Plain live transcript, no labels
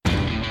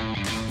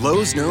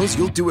Lowe's knows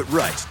you'll do it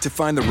right to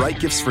find the right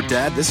gifts for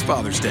Dad this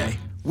Father's Day.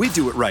 We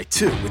do it right,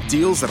 too, with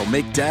deals that'll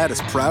make Dad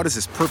as proud as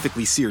his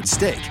perfectly seared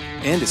steak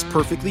and his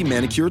perfectly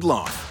manicured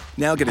lawn.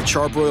 Now get a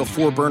Charbroil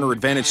 4-burner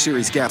Advantage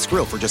Series gas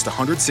grill for just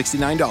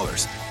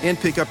 $169. And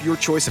pick up your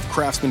choice of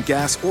Craftsman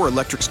gas or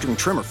electric string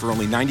trimmer for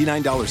only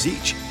 $99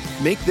 each.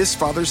 Make this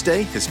Father's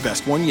Day his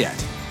best one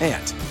yet.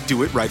 And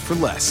do it right for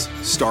less.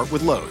 Start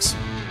with Lowe's.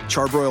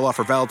 Charbroil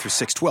offer valid through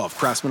 6/12.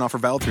 Craftsman offer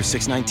valid through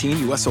 6/19.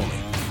 U.S. only.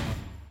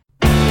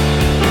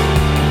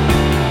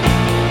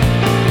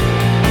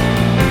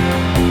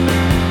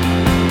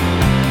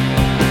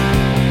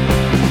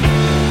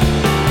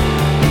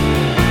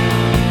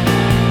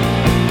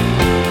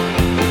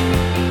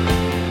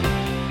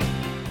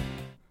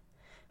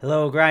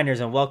 Hello,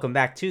 Grinders, and welcome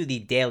back to the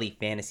Daily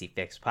Fantasy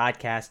Fix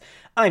podcast.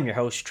 I'm your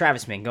host,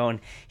 Travis Mangone,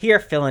 here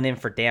filling in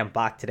for Dan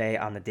Bach today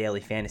on the Daily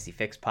Fantasy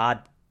Fix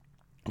pod.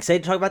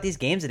 Excited to talk about these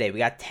games today. We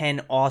got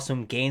 10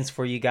 awesome games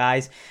for you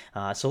guys.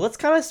 So let's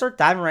kind of start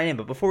diving right in.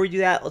 But before we do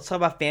that, let's talk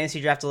about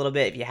fantasy draft a little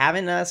bit. If you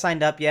haven't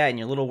signed up yet and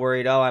you're a little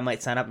worried, I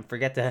might sign up and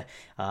forget to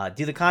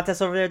do the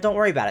contest over there, don't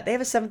worry about it. They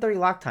have a 7:30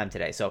 lock time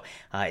today. So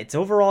it's a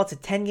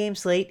 10-game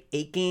slate,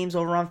 8 games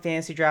over on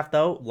fantasy draft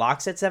though.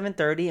 Locks at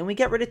 7:30, and we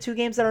get rid of 2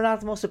 games that are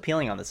not the most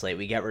appealing on the slate.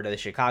 We get rid of the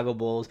Chicago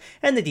Bulls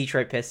and the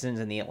Detroit Pistons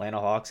and the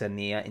Atlanta Hawks and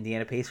the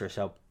Indiana Pacers.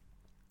 So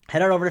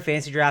head on over to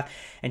Fantasy Draft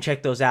and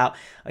check those out.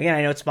 Again,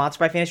 I know it's sponsored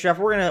by Fantasy Draft.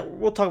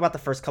 We'll talk about the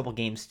first couple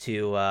games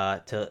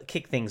to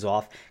kick things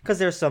off because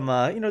there's some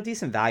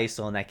decent value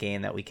still in that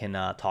game that we can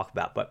talk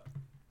about. But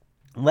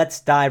let's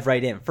dive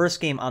right in.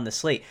 First game on the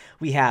slate,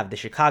 we have the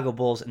Chicago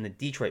Bulls and the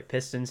Detroit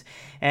Pistons.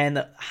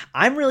 And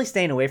I'm really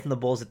staying away from the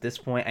Bulls at this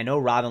point. I know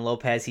Robin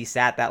Lopez, he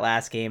sat that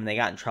last game and they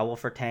got in trouble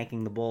for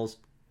tanking the Bulls.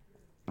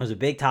 It was a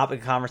big topic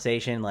of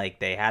conversation. Like,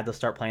 they had to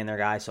start playing their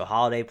guys. So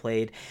Holiday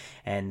played,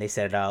 and they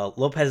said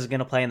Lopez is going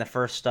to play in the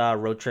first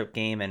road trip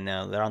game, and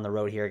they're on the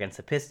road here against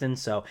the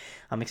Pistons. So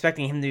I'm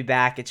expecting him to be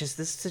back. It's just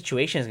this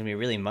situation is going to be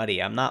really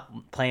muddy. I'm not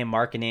playing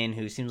Markkanen,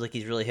 who seems like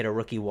he's really hit a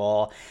rookie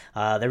wall.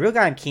 The real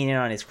guy I'm keen in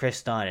on is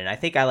Chris Dunn, and I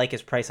think I like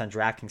his price on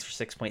DraftKings for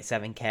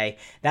 6.7K.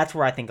 That's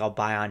where I think I'll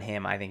buy on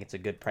him. I think it's a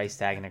good price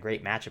tag and a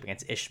great matchup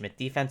against Ish Smith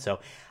defense. So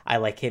I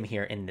like him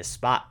here in this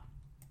spot.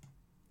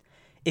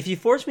 If you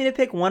force me to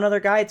pick one other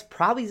guy, it's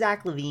probably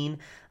Zach LaVine.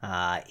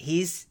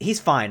 He's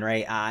fine,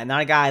 right? Not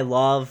a guy I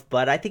love,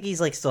 but I think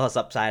he's still has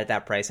upside at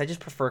that price. I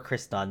just prefer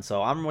Chris Dunn,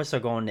 so I'm more so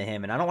going to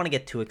him, and I don't want to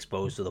get too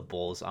exposed to the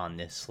Bulls on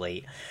this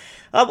slate.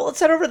 But let's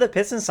head over to the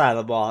Pistons side of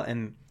the ball,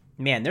 and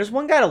man, there's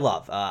one guy to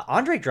love.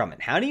 Andre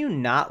Drummond. How do you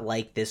not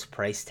like this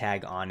price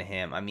tag on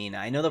him? I mean,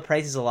 I know the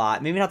price is a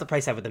lot. Maybe not the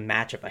price tag, but the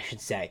matchup, I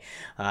should say.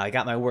 I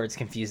got my words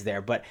confused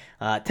there. But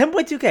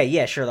 10.2K,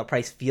 yeah, sure, the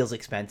price feels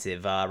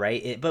expensive,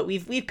 right? But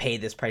we've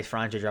paid this price for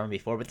Andre Drummond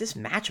before. But this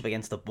matchup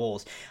against the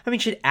Bulls, I mean,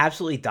 should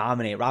absolutely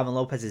dominate. Robin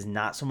Lopez is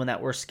not someone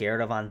that we're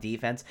scared of on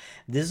defense.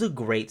 This is a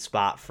great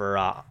spot for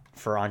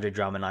Andre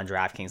Drummond on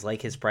DraftKings.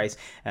 Like his price.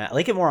 I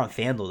like it more on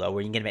FanDuel, though,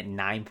 where you can get him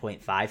at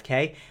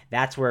 9.5K.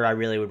 That's where I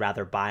really would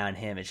rather buy on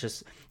him. It's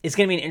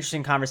going to be an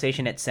interesting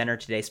conversation at center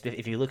today.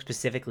 If you look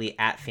specifically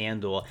at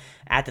FanDuel,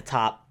 at the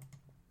top,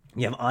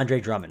 you have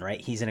Andre Drummond,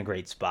 right? He's in a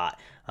great spot.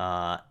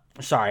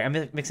 Sorry, I'm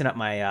mixing up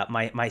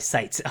my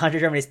sites. Andre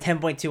Drummond is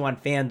 10.2 on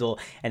FanDuel,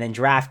 and then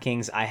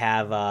DraftKings, I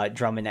have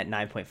Drummond at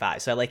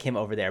 9.5. So I like him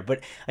over there. But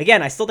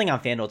again, I still think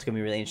on FanDuel it's going to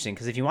be really interesting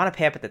because if you want to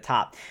pay up at the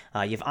top,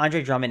 you have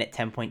Andre Drummond at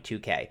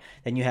 10.2K.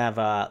 Then you have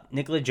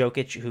Nikola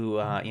Jokic, who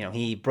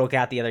he broke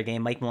out the other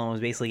game. Mike Malone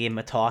was basically giving him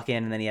a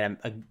talk-in, and then he had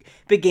a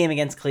big game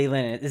against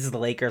Cleveland. And this is the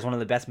Lakers, one of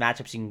the best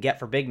matchups you can get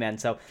for big men.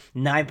 So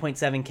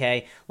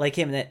 9.7K, like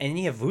him. And then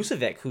you have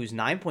Vucevic, who's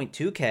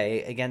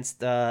 9.2K against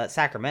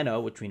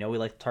Sacramento, which we know we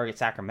like to target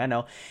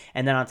Sacramento.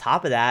 And then on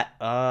top of that,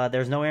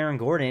 there's no Aaron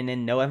Gordon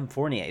and no Evan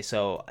Fournier.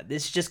 So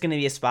this is just going to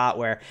be a spot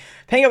where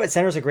paying up at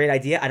center is a great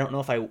idea. I don't know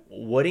if I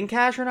would in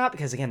cash or not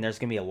because, again, there's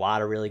going to be a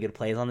lot of really good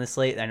plays on this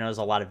slate. I know there's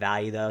a lot of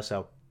value, though,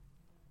 so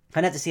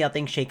I'd have to see how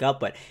things shake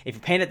up, but if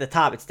you're paying at the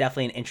top, it's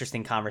definitely an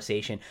interesting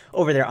conversation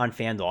over there on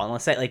FanDuel. On a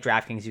site like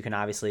DraftKings, you can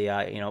obviously,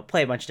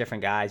 play a bunch of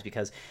different guys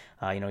because,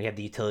 you have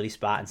the utility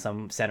spot and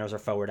some centers are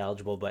forward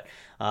eligible, but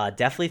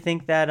definitely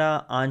think that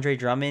Andre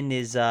Drummond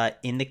is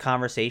in the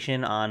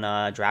conversation on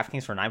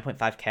DraftKings for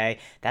 9.5K.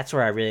 That's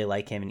where I really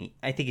like him, and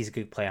I think he's a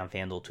good play on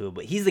FanDuel too,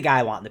 but he's the guy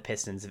I want in the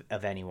Pistons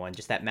of anyone.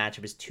 Just that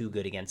matchup is too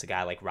good against a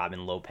guy like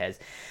Robin Lopez.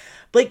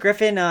 Blake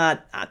Griffin,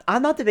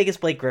 I'm not the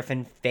biggest Blake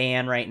Griffin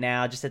fan right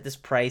now, just at this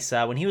price.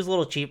 When he was a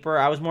little cheaper,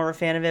 I was more of a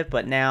fan of it,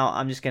 but now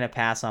I'm just going to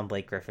pass on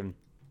Blake Griffin.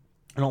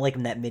 I don't like him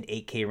in that mid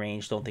 8K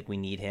range. Don't think we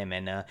need him.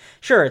 And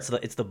sure, it's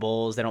the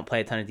Bulls. They don't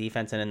play a ton of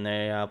defense, and then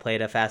they play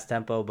at a fast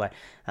tempo, but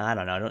I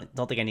don't know. I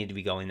don't think I need to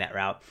be going that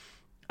route.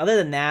 Other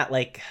than that,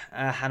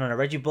 I don't know.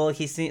 Reggie Bullock,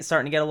 he's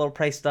starting to get a little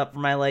priced up for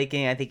my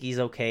liking. I think he's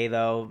okay,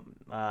 though.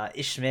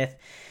 Ish Smith,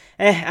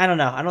 I don't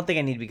know. I don't think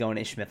I need to be going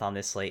Ish Smith on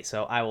this slate,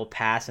 so I will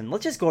pass. And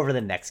let's just go over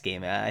the next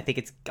game. I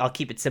think I'll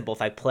keep it simple.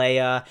 If I play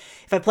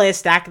a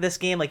stack of this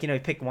game, you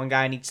pick one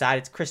guy on each side,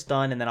 it's Chris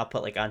Dunn, and then I'll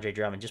put Andre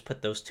Drummond. Just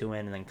put those two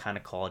in, and then kind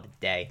of call it a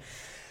day.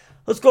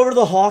 Let's go over to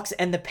the Hawks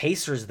and the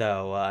Pacers,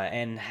 though.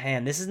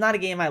 And this is not a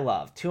game I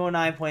love.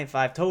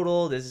 209.5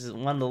 total. This is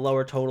one of the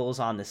lower totals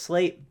on the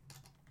slate.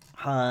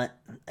 Not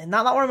one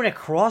I'm going to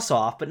cross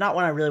off, but not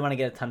one I really want to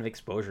get a ton of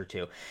exposure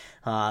to.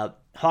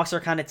 Hawks are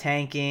kind of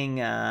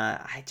tanking.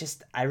 I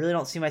really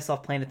don't see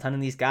myself playing a ton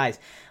of these guys.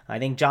 I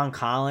think John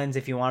Collins,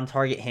 if you want to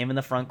target him in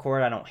the front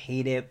court, I don't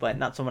hate it, but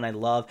not someone I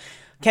love.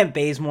 Kent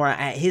Bazemore,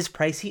 at his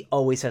price, he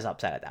always has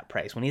upside at that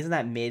price. When he's in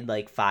that mid,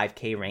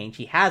 5K range,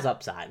 he has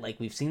upside.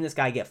 We've seen this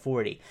guy get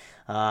 40.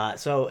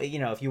 So,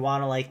 if you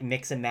want to,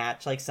 mix and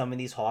match, some of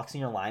these Hawks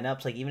in your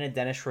lineups, even a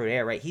Dennis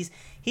Schroeder, right? He's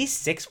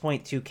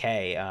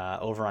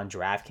 6.2K over on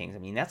DraftKings. I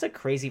mean, that's a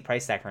crazy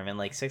price tag for him, and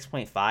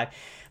 6.5.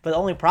 But the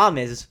only problem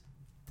is,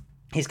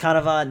 he's kind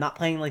of not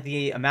playing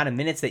the amount of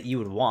minutes that you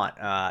would want.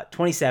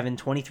 27,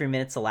 23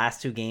 minutes the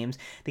last two games.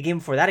 The game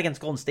before that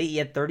against Golden State, he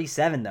had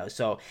 37 though.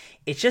 So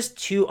it's just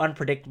too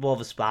unpredictable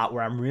of a spot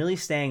where I'm really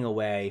staying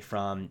away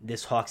from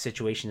this Hawks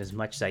situation as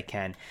much as I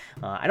can.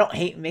 I don't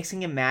hate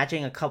mixing and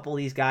matching a couple of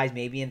these guys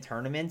maybe in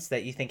tournaments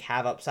that you think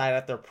have upside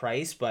at their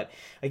price. But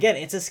again,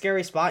 it's a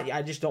scary spot.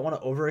 I just don't want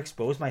to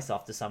overexpose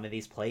myself to some of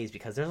these plays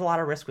because there's a lot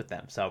of risk with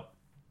them. So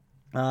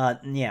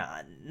not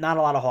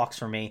a lot of Hawks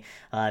for me.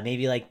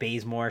 Maybe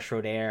Bazemore,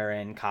 Schroeder,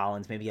 and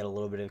Collins maybe get a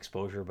little bit of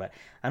exposure, but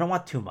I don't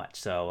want too much,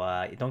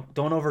 so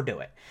don't overdo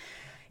it.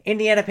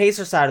 Indiana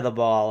Pacers side of the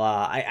ball,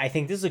 I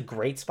think this is a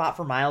great spot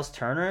for Miles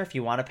Turner if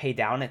you want to pay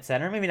down at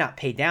center. Maybe not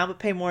pay down, but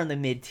pay more in the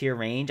mid-tier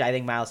range. I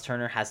think Miles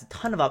Turner has a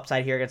ton of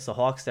upside here against the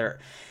Hawks. There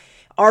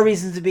are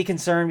reasons to be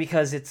concerned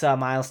because it's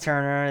Miles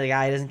Turner. The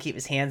guy doesn't keep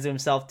his hands to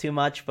himself too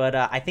much, but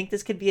I think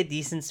this could be a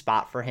decent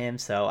spot for him,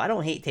 so I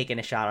don't hate taking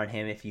a shot on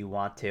him if you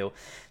want to.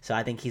 So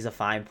I think he's a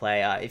fine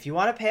play. If you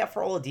want to pay up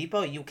for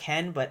Oladipo, you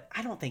can, but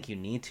I don't think you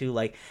need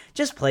to.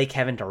 Just play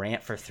Kevin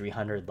Durant for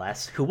 300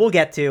 less, who we'll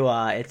get to.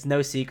 It's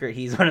no secret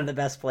he's one of the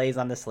best plays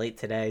on the slate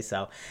today,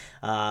 so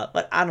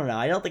but I don't know.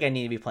 I don't think I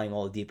need to be playing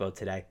Oladipo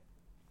today.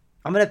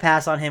 I'm going to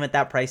pass on him at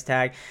that price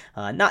tag.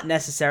 Not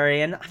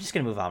necessary, and I'm just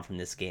going to move on from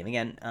this game.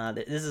 Again,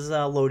 this is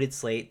a loaded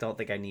slate. Don't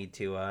think I need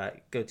to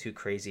go too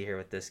crazy here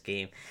with this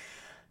game.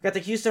 Got the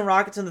Houston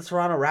Rockets and the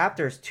Toronto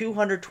Raptors,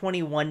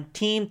 221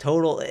 team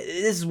total.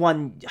 This is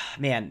one,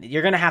 man,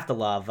 you're going to have to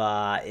love.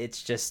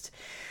 It's just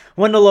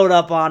one to load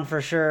up on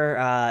for sure.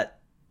 I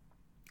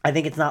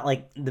think it's not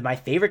my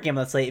favorite game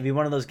on the slate. It'd be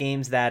one of those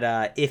games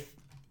that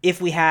if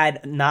we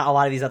had not a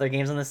lot of these other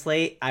games on the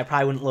slate, I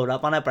probably wouldn't load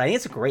up on it, but I think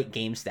it's a great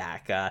game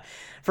stack.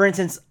 For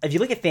instance, if you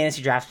look at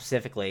fantasy draft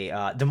specifically,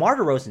 DeMar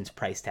DeRozan's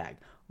price tag,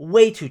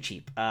 way too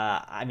cheap.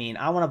 I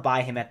want to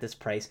buy him at this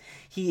price.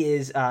 He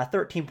is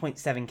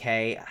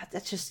 13.7K.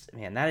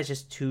 That is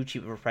just too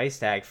cheap of a price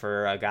tag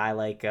for a guy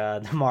like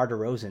DeMar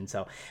DeRozan.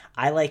 So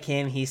I like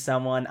him. He's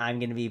someone I'm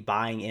going to be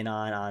buying in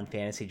on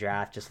fantasy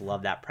draft. Just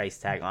love that price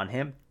tag on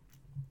him.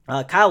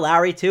 Kyle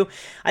Lowry too.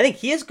 I think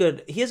he has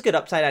good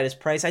upside at his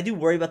price. I do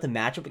worry about the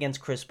matchup against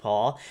Chris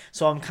Paul,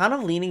 so I'm kind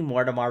of leaning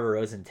more to DeMar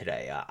DeRozan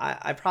today.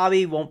 I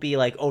probably won't be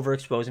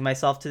overexposing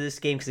myself to this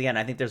game because again,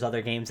 I think there's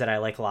other games that I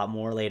like a lot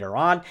more later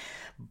on.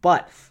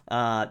 But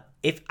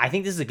if I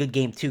think this is a good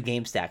game 2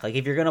 game stack.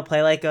 If you're gonna play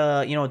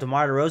DeMar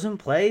DeRozan,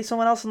 play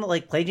someone else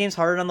play James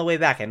Harden on the way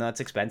back. I know it's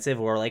expensive,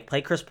 or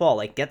play Chris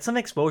Paul. Get some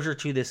exposure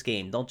to this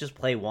game. Don't just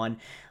play one.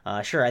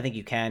 Sure, I think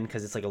you can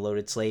because it's a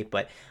loaded slate,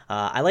 but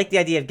I like the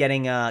idea of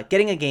getting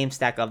a game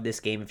stack of this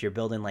game if you're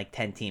building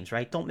 10 teams,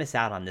 right? Don't miss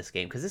out on this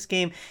game because this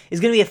game is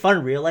gonna be a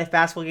fun real life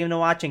basketball game to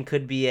watch and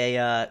could be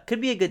a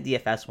good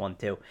DFS one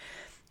too.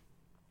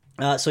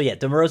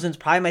 DeRozan's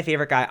probably my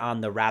favorite guy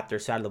on the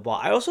Raptors side of the ball.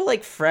 I also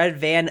like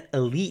Fred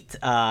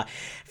VanVleet.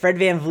 Fred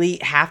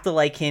VanVleet, have to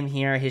like him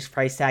here. His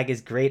price tag is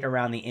great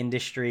around the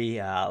industry.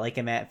 Like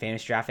him at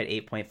Fantasy Draft at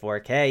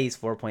 8.4K. He's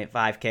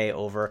 4.5K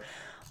over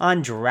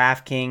on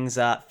DraftKings.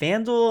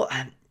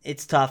 FanDuel,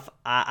 it's tough.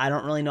 I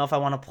don't really know if I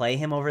want to play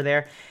him over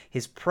there.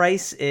 His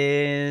price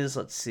is,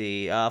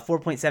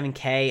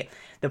 4.7K.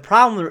 The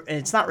problem,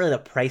 it's not really the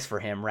price for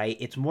him, right?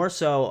 It's more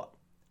so,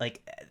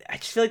 I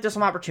just feel like there's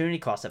some opportunity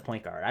cost at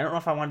point guard. I don't know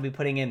if I want to be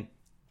putting in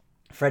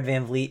Fred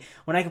VanVleet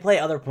when I can play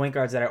other point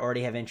guards that I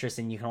already have interest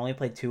in. You can only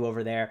play 2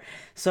 over there.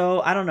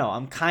 So I don't know.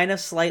 I'm kind of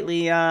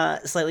slightly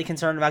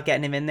concerned about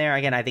getting him in there.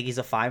 Again, I think he's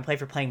a fine play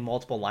for playing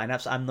multiple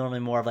lineups. I'm normally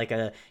more of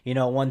a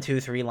 1,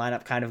 2, 3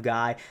 lineup kind of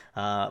guy.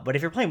 But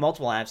if you're playing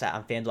multiple lineups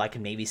on FanDuel, I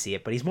can maybe see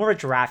it. But he's more of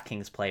a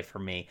DraftKings play for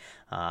me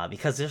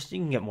because you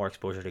can get more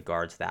exposure to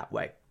guards that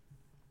way.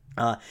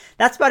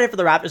 That's about it for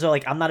the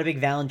Raptors. I'm not a big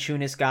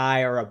Valanciunas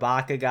guy or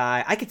Ibaka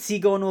guy. I could see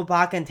going to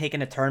Ibaka and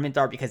taking a tournament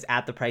dart because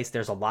at the price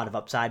there's a lot of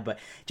upside, but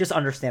just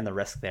understand the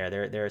risk there.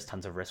 There is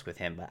tons of risk with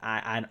him, but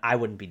I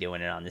wouldn't be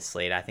doing it on this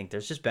slate. I think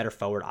there's just better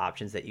forward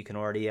options that you can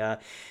already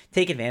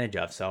take advantage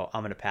of, so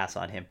I'm going to pass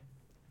on him.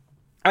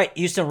 All right,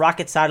 Houston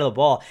Rockets side of the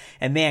ball.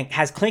 And man,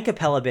 has Clint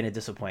Capella been a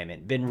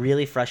disappointment? Been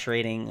really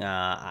frustrating.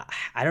 I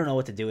don't know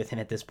what to do with him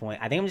at this point.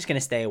 I think I'm just going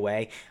to stay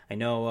away. I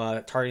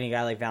know targeting a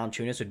guy like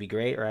Valanciunas would be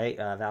great, right?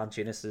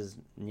 Valanciunas is,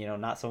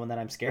 not someone that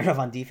I'm scared of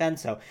on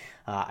defense. So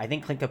I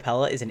think Clint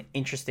Capella is an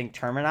interesting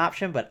tournament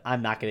option, but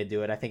I'm not going to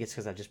do it. I think it's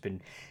because I've just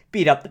been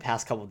beat up the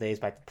past couple of days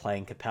by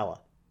playing Capella.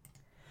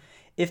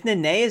 If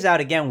Nene is out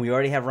again, we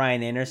already have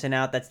Ryan Anderson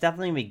out. That's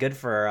definitely gonna be good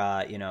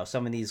for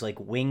some of these like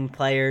wing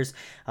players.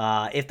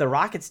 If the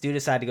Rockets do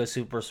decide to go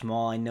super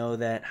small, I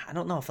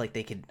don't know if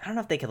they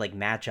could like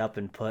match up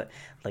and put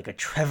like a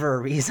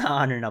Trevor Ariza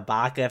or an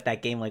Ibaka if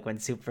that game like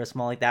went super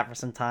small like that for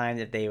some time.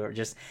 If they were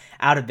just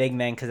out of big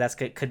men, because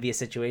that could be a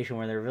situation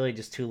where they're really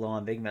just too low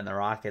on big men, the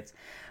Rockets.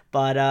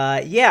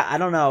 But yeah, I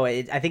don't know.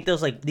 I think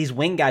those like these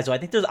wing guys, though, I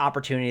think there's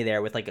opportunity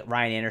there with like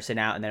Ryan Anderson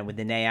out and then with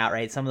Nene out,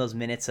 right? Some of those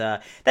minutes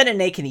that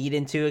Nene can eat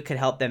into, it could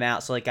help them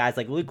out. So like guys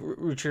like Luke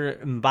Rucher,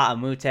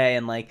 Mbamute,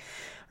 and like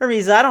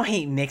Ariza, I don't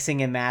hate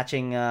mixing and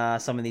matching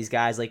some of these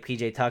guys like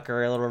PJ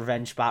Tucker, a little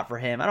revenge spot for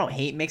him. I don't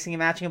hate mixing and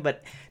matching him,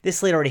 but this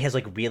slate already has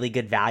like really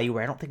good value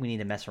where I don't think we need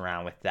to mess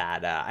around with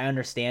that. I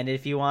understand it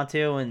if you want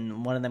to,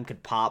 and one of them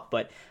could pop,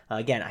 but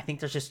again, I think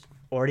there's just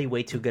already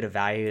way too good a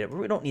value that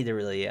we don't need to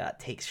really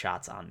take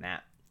shots on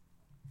that.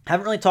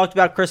 Haven't really talked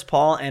about Chris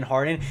Paul and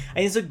Harden. I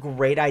think it's a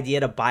great idea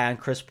to buy on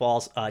Chris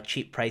Paul's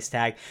cheap price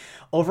tag.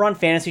 Over on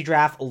Fantasy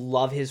Draft,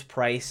 love his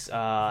price.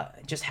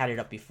 Just had it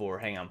up before.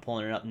 Hang on,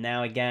 pulling it up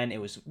now again.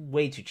 It was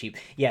way too cheap.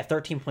 Yeah,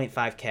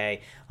 13.5K.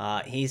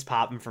 He's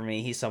popping for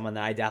me. He's someone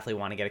that I definitely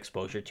want to get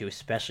exposure to,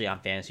 especially on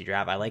Fantasy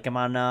Draft. I like him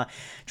on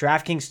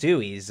DraftKings too.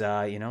 He's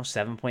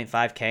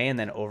 7.5K, and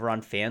then over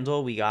on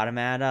FanDuel, we got him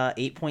at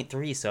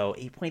 8.3. So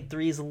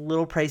 8.3 is a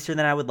little pricier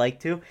than I would like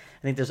to.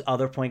 I think there's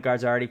other point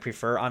guards I already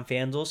prefer on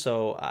FanDuel.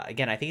 So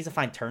again, I think he's a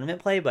fine tournament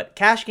play, but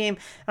cash game,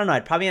 I don't know.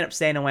 I'd probably end up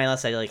staying away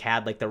unless I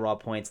had the raw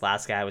points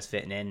last guy was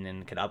fitting in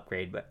and could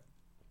upgrade. But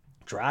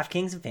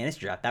DraftKings and Fantasy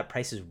Draft, that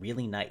price is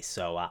really nice.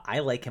 So I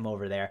like him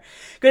over there.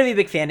 Going to be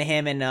a big fan of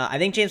him, and I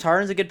think James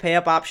Harden's a good pay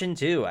up option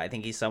too. I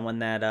think he's someone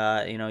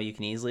that you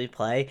can easily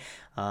play.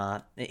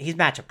 He's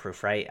matchup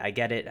proof, right? I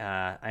get it.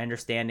 I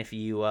understand if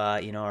you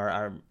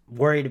are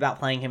worried about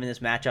playing him in this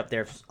matchup.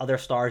 There's other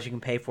stars you can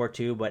pay for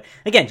too. But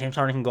again, James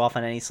Harden can go off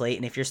on any slate.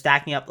 And if you're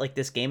stacking up like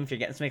this game, if you're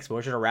getting some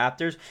exposure to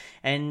Raptors,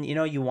 and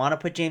you want to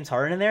put James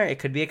Harden in there, it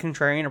could be a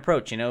contrarian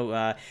approach.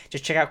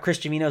 Just check out Chris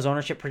Jimino's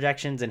ownership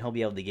projections, and he'll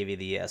be able to give you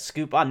the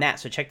scoop on that.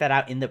 So check that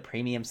out in the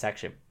premium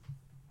section.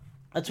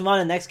 Let's move on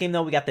to the next game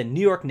though. We got the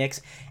New York Knicks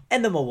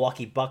and the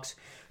Milwaukee Bucks.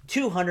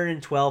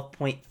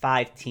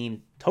 212.5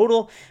 team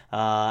total.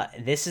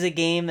 This is a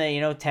game that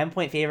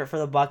 10-point favorite for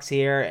the Bucks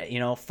here.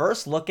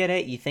 First look at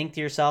it, you think to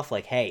yourself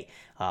like, hey,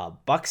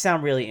 Bucks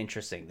sound really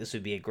interesting. This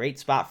would be a great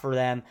spot for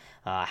them.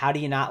 How do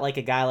you not like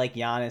a guy like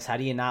Giannis? How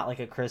do you not like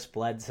a Chris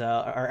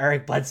Bledsoe or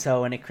Eric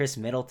Bledsoe and a Chris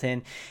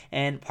Middleton?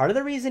 And part of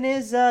the reason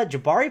is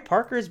Jabari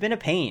Parker has been a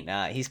pain.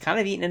 He's kind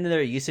of eaten into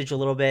their usage a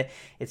little bit.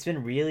 It's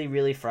been really,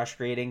 really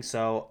frustrating.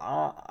 So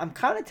I'm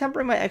kind of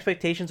tempering my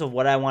expectations of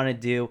what I want to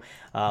do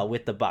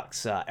with the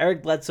Bucks.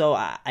 Eric Bledsoe,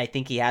 I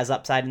think he has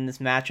upside in this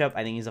matchup.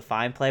 I think he's a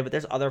fine play, but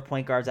there's other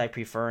point guards I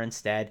prefer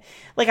instead.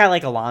 I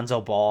like Alonzo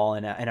Ball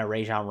and a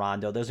Rajon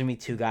Rondo. Those are going to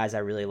be two guys I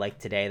really like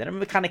today that I'm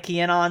going to kind of key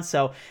in on.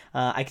 So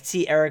I could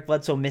see Eric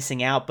Bledsoe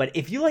missing out, but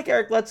if you like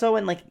Eric Bledsoe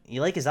and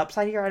you like his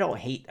upside here, I don't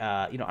hate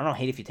I don't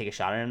hate if you take a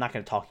shot, and I'm not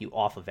going to talk you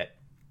off of it.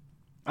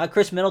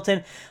 Chris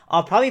Middleton,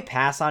 I'll probably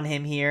pass on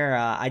him here.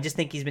 I just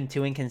think he's been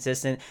too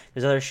inconsistent.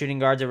 There's other shooting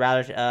guards I'd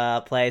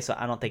rather play, so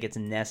I don't think it's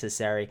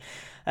necessary.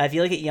 If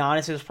you look at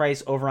Giannis's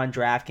price over on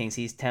DraftKings,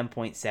 he's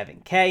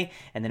 10.7K.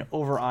 And then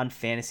over on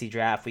Fantasy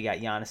Draft, we got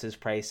Giannis's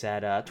price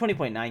at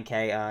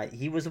 20.9K.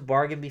 He was a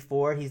bargain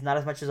before. He's not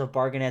as much as a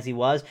bargain as he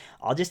was.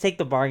 I'll just take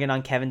the bargain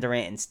on Kevin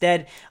Durant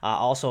instead.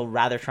 Also,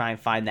 rather try and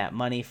find that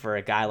money for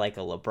a guy like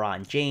a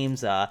LeBron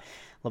James.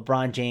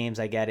 LeBron James,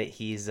 I get it.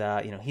 He's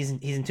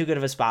in too good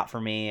of a spot for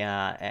me.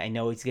 I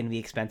know he's going to be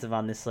expensive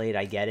on this slate.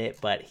 I get it,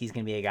 but he's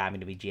going to be a guy I'm going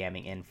to be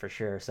jamming in for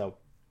sure. So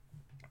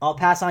I'll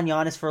pass on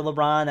Giannis for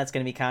LeBron. That's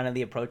going to be kind of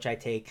the approach I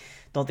take.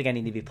 Don't think I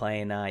need to be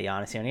playing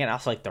Giannis here. And again, I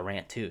also like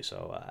Durant too,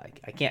 so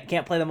I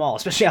can't play them all,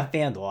 especially on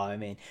FanDuel. I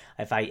mean,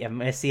 I'm going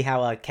to see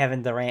how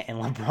Kevin Durant and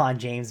LeBron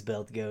James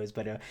build goes,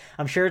 but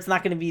I'm sure it's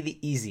not going to be the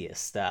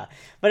easiest.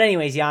 But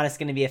anyways, Giannis is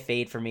going to be a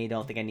fade for me.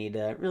 Don't think I need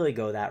to really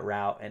go that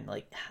route. And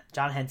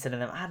John Henson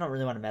and them, I don't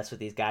really want to mess with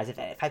these guys. If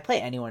I play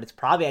anyone, it's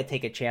probably I'd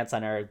take a chance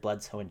on Eric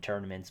Bledsoe in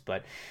tournaments,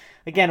 but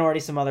again, already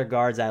some other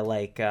guards I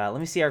like. Let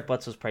me see Eric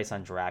Bledsoe's price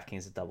on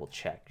DraftKings to double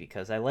check,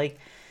 because I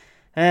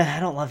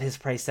don't love his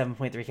price,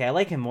 7.3K. I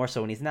like him more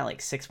so when he's in that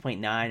 6.9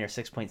 or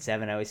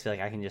 6.7. I always feel like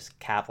I can just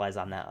capitalize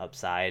on that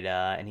upside,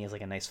 and he has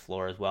a nice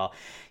floor as well.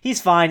 He's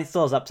fine. He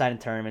still has upside in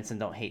tournaments, and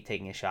don't hate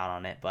taking a shot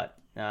on it, but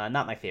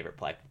not my favorite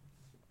play.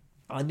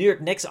 New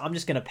York Knicks, I'm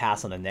just going to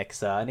pass on the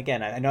Knicks. And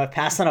again, I know I've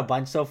passed on a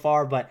bunch so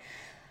far, but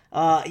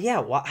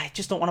I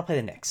just don't want to play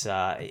the Knicks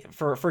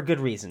for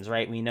good reasons,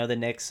 right? We know the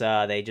Knicks,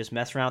 they just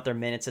mess around with their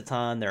minutes a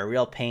ton. They're a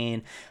real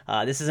pain.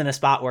 This isn't a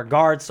spot where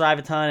guards thrive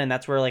a ton, and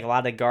that's where a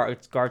lot of the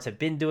guards have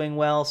been doing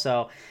well.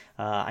 So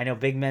I know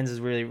big men's is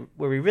really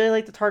where we really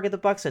like to target the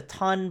Bucks a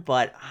ton,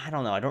 but I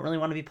don't know. I don't really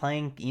want to be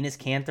playing Enes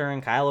Kanter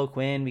and Kyle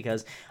O'Quinn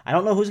because I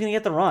don't know who's going to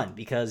get the run,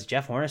 because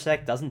Jeff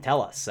Hornacek doesn't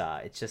tell us.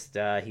 It's just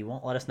he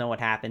won't let us know what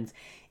happens.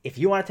 If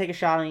you want to take a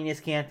shot on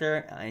Enes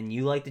Kanter and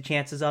you like the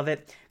chances of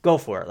it, go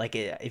for it.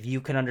 If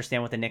you can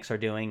understand what the Knicks are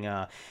doing,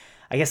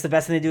 I guess the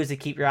best thing to do is to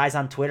keep your eyes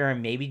on Twitter,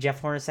 and maybe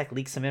Jeff Hornacek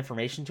leaks some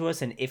information to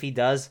us. And if he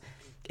does,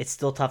 it's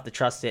still tough to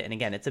trust it. And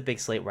again, it's a big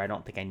slate where I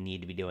don't think I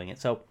need to be doing it.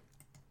 So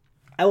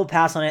I will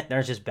pass on it.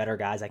 There's just better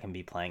guys I can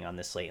be playing on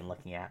this slate and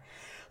looking at.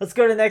 Let's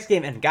go to the next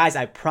game. And guys,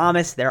 I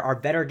promise there are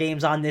better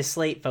games on this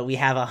slate, but we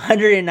have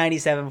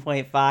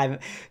 197.5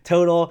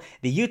 total.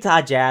 The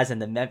Utah Jazz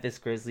and the Memphis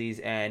Grizzlies.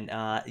 And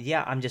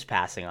yeah, I'm just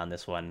passing on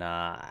this one.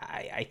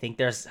 I think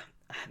there's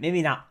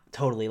maybe not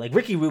totally like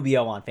Ricky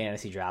Rubio on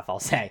fantasy draft, I'll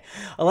say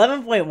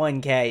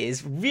 11.1k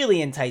is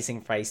really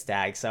enticing price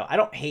tag. So I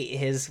don't hate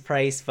his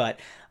price, but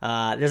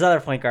there's other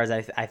point guards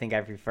I think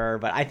I prefer,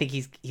 but I think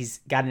he's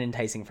got an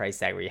enticing price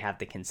tag where you have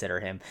to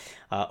consider him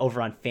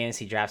over on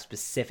fantasy draft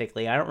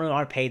specifically. I don't really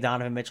want to pay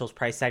Donovan Mitchell's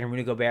price tag and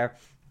Rudy Gobert.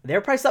 They're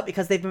priced up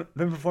because they've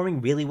been performing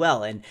really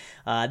well. And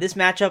this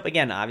matchup,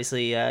 again,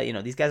 obviously,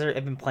 these guys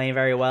have been playing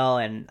very well,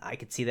 and I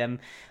could see them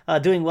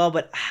doing well,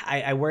 but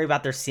I worry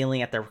about their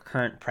ceiling at their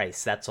current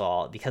price. That's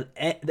all. Because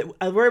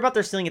I worry about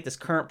their ceiling at this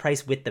current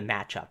price with the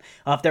matchup.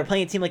 If they're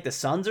playing a team like the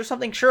Suns or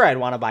something, sure, I'd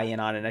want to buy in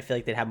on it, and I feel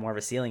like they'd have more of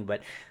a ceiling.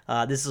 But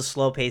this is a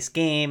slow-paced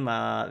game,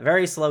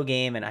 very slow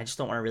game, and I just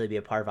don't want to really be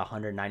a part of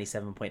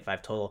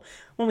 197.5 total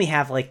when we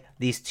have like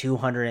these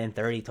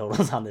 230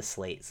 totals on this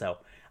slate. So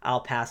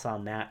I'll pass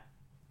on that.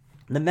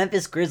 The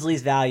Memphis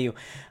Grizzlies value,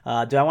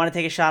 do I want to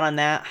take a shot on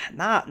that?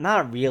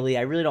 Not really.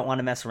 I really don't want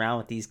to mess around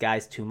with these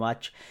guys too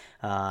much.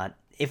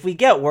 If we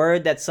get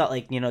word that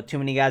too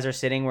many guys are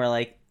sitting where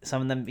like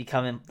some of them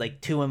becoming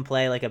like two in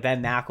play, like a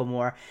Ben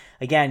McLemore,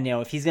 again,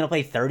 if he's going to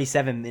play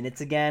 37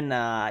 minutes again,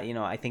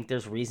 I think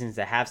there's reasons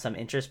to have some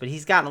interest, but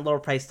he's gotten a little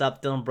priced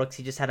up. Dylan Brooks,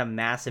 he just had a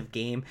massive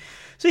game,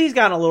 so he's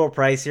gotten a little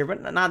pricier,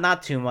 but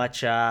not too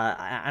much.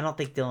 I don't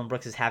think Dylan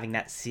Brooks is having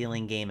that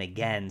ceiling game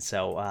again,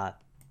 so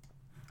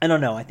I don't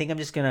know. I think I'm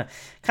just going to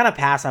kind of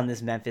pass on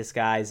this Memphis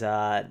guys.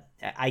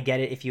 I get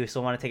it if you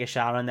still want to take a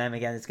shot on them.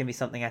 Again, it's going to be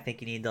something I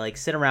think you need to like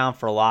sit around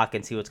for a lock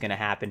and see what's going to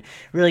happen.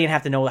 Really going to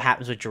have to know what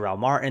happens with Jarrell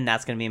Martin.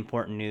 That's going to be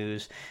important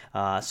news.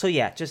 So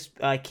yeah, just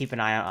keep an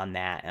eye out on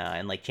that.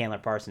 And like Chandler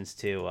Parsons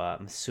too.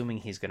 I'm assuming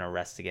he's going to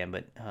rest again,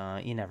 but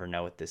you never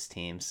know with this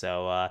team.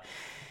 So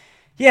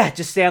yeah,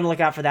 just stay on the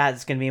lookout for that.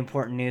 It's going to be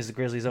important news. The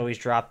Grizzlies always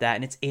drop that,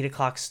 and it's 8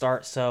 o'clock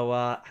start, so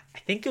I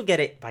think you'll get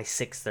it by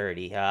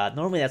 6:30.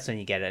 Normally that's when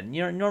you get it.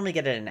 You normally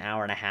get it an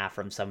hour and a half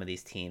from some of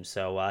these teams,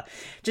 so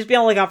just be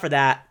on the lookout for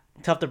that.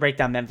 Tough to break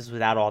down Memphis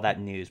without all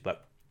that news,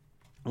 but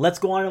let's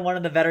go on to one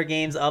of the better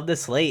games of the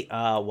slate.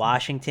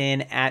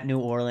 Washington at New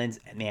Orleans.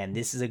 Man,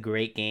 this is a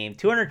great game.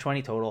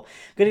 220 total.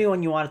 Going to be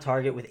one you want to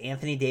target with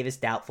Anthony Davis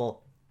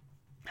doubtful.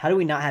 How do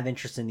we not have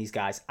interest in these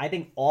guys? I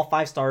think all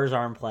 5 starters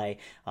are in play.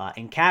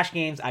 In cash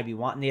games, I'd be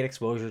wanting to get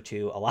exposure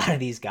to a lot of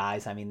these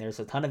guys. I mean, there's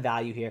a ton of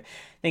value here.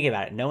 Think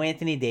about it. No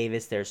Anthony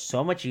Davis. There's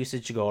so much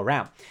usage to go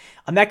around.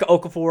 Emeka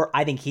Okafor,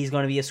 I think he's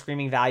going to be a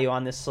screaming value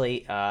on this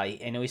slate.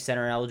 I know he's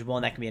center eligible,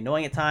 and that can be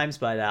annoying at times,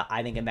 but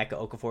I think Emeka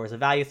Okafor is a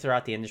value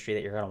throughout the industry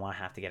that you're going to want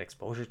to have to get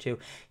exposure to.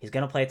 He's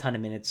going to play a ton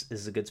of minutes.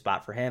 This is a good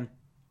spot for him.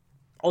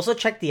 Also,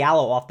 check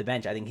Diallo off the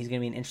bench. I think he's going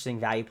to be an interesting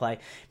value play.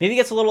 Maybe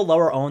gets a little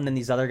lower owned than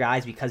these other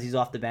guys because he's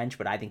off the bench,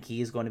 but I think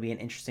he is going to be an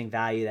interesting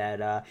value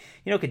that,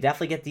 could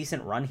definitely get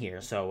decent run here.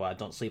 So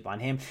don't sleep on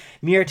him.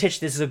 Mirotic,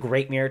 this is a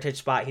great Mirotic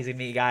spot. He's going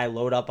to be a guy I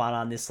load up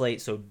on this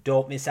slate, so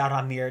don't miss out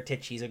on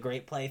Mirotic. He's a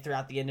great play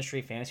throughout the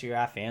industry. Fantasy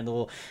Draft,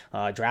 FanDuel,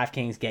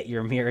 DraftKings, get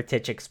your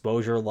Mirotic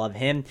exposure. Love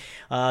him.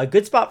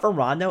 Good spot for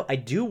Rondo. I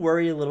do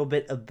worry a little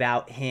bit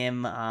about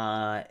him.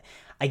 I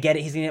get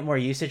it. He's going to get more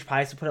usage,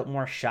 probably has to put up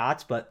more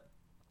shots, but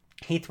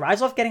he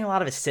thrives off getting a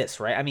lot of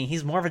assists, right? I mean,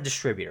 he's more of a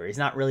distributor. He's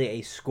not really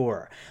a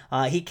scorer.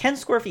 He can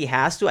score if he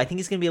has to. I think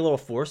he's going to be a little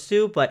forced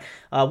to, but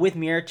with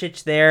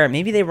Mirotic there,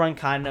 maybe they run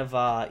kind of,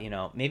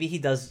 maybe he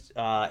does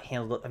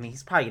handle,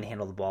 he's probably going to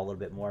handle the ball a little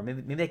bit more.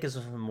 Maybe that gives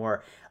him some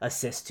more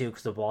assists too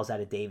because the ball's out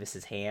of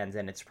Davis's hands,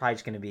 and it's probably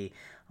just going to be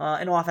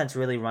an offense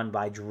really run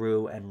by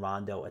Drew and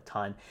Rondo a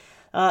ton.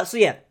 So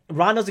yeah,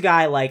 Rondo's a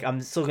guy like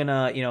I'm still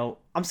gonna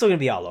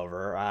be all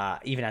over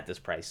even at this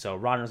price. So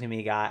Rondo's gonna be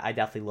a guy I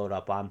definitely load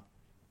up on.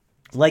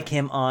 Like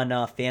him on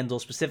FanDuel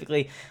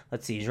specifically.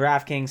 Let's see,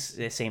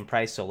 DraftKings, same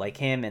price, so like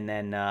him. And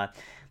then let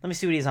me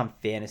see what he's on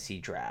Fantasy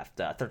Draft.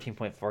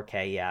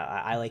 13.4K, yeah,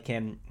 I like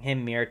him.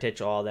 Him,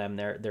 Mirotic, all of them,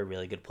 they're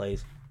really good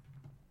plays.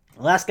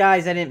 Last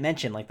guys I didn't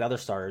mention, like the other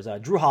starters,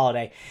 Drew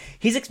Holiday.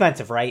 He's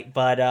expensive, right?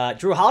 But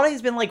Drew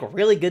Holiday's been like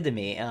really good to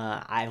me.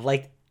 I've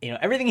liked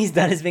everything he's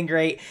done has been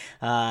great.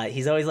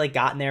 He's always like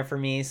gotten there for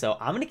me, so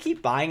I'm gonna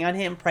keep buying on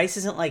him. Price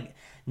isn't like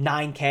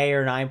 9K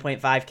or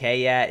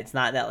 9.5K yet. It's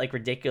not that like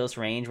ridiculous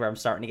range where I'm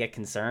starting to get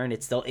concerned.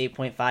 It's still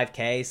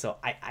 8.5K, so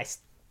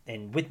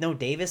and with no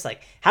Davis,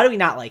 like how do we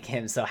not like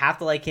him? So have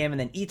to like him. And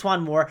then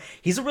Etuan Moore,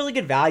 he's a really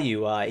good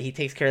value. He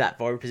takes care of that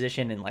forward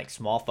position and like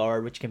small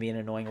forward, which can be an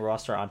annoying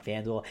roster on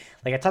FanDuel.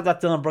 Like I talked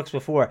about Dylan Brooks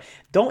before.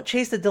 Don't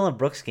chase the Dylan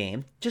Brooks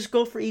game. Just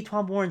go for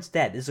Etuan Moore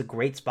instead. This is a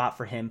great spot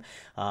for him.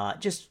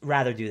 Just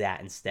rather do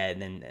that instead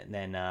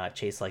than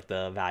chase like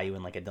the value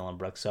in like a Dylan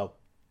Brooks. So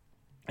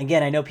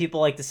again, I know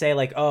people like to say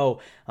like,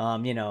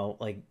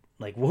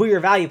 like, who are your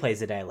value plays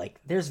today? Like,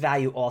 there's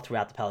value all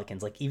throughout the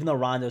Pelicans. Like, even though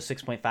Rondo's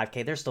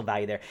 6.5K, there's still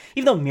value there.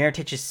 Even though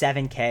Mirotic is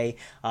 7K,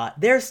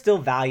 there's still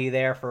value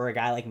there for a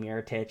guy like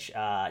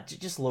Mirotic.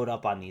 Just load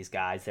up on these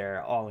guys.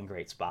 They're all in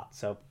great spots.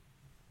 So,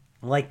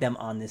 I like them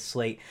on this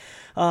slate.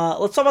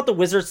 Let's talk about the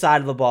Wizards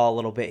side of the ball a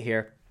little bit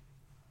here.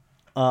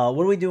 What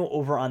do we do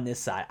over on this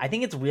side? I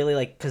think it's really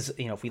like, because,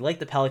 if we like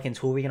the Pelicans,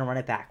 who are we going to run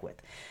it back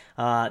with?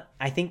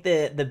 I think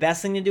the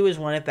best thing to do is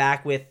run it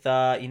back with,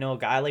 a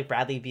guy like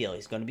Bradley Beal.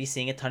 He's going to be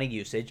seeing a ton of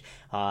usage.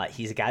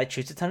 He's a guy that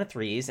shoots a ton of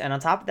threes. And on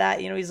top of that,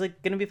 he's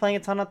like going to be playing a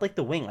ton on like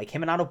the wing, like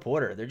him and Otto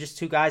Porter. They're just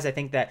two guys I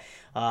think that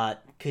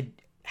could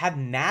have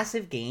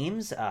massive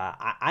games.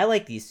 I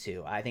like these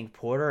two. I think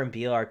Porter and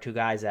Beal are two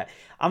guys that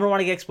I'm going to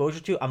want to get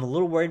exposure to. I'm a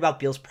little worried about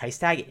Beal's price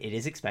tag. It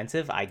is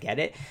expensive. I get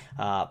it.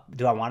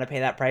 Do I want to pay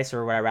that price,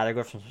 or would I rather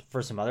go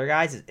for some other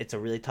guys? It's a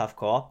really tough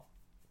call.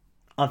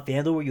 On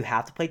FanDuel, where you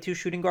have to play two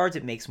shooting guards,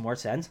 it makes more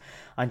sense.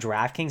 On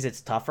DraftKings,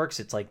 it's tougher because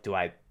it's like, do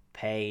I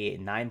pay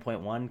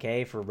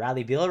 9.1K for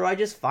Bradley Beal, or do I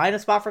just find a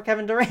spot for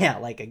Kevin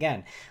Durant? Like,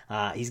 again,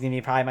 he's going to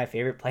be probably my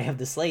favorite play of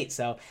the slate.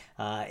 So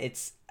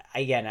he's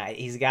a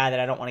guy that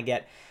I don't want to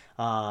get.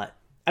 I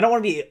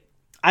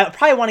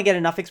probably want to get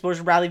enough exposure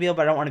to Bradley Beal,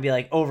 but I don't want to be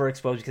like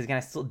overexposed because, again, I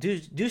still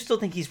do still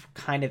think he's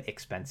kind of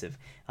expensive.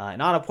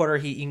 And Otto Porter,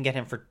 you can get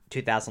him for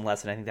 $2,000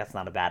 less, and I think that's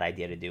not a bad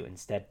idea to do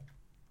instead.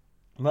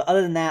 But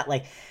other than that,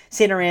 like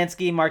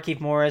Satoransky,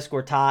 Markieff Morris,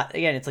 Gortat,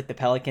 again, it's like the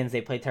Pelicans.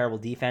 They play terrible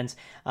defense.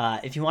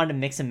 If you wanted to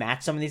mix and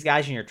match some of these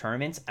guys in your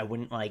tournaments, I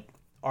wouldn't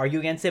argue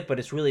against it, but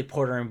it's really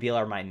Porter and Beal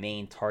are my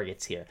main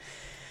targets here.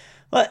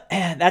 But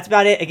that's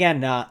about it.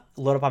 Again,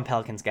 load up on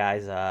Pelicans,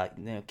 guys.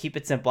 Keep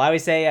it simple. I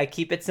always say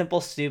keep it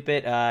simple,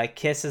 stupid.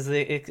 KISS is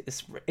the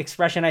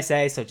expression I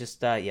say. So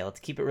just, let's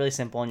keep it really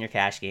simple in your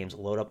cash games.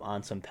 Load up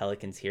on some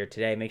Pelicans here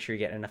today. Make sure you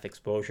get enough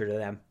exposure to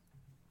them.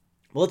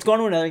 Well, let's go on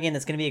to another game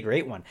that's going to be a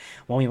great one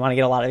we want to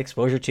get a lot of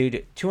exposure to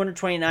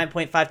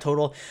 229.5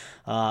 total.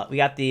 We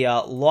got the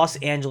Los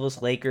Angeles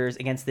Lakers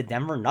against the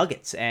Denver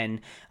Nuggets.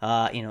 And,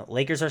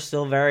 Lakers are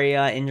still very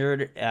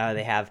injured.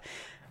 They have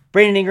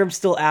Brandon Ingram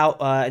still out.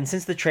 And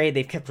since the trade,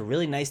 they've kept a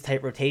really nice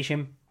tight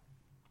rotation.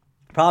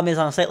 Problem is,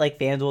 on a site like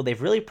FanDuel, they've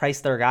really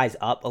priced their guys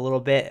up a little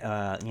bit.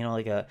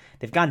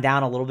 They've gone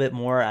down a little bit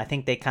more. I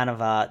think they kind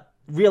of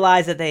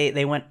realized that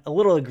they went a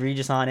little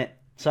egregious on it.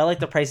 So I like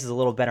the prices a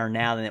little better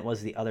now than it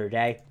was the other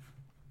day.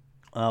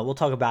 We'll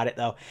talk about it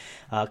though,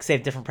 because they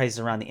have different prices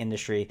around the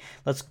industry.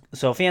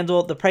 So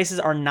FanDuel, the prices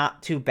are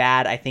not too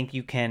bad. I think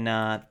you can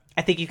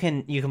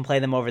play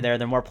them over there.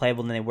 They're more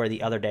playable than they were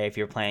the other day. If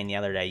you're playing the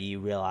other day, you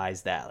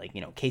realize that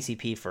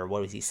KCP for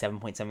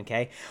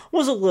 7.7K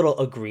was a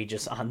little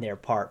egregious on their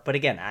part. But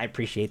again, I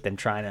appreciate them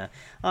trying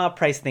to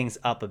price things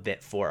up a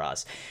bit for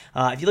us.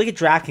 If you look at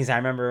DraftKings, I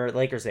remember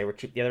Lakers, they were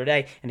cheap the other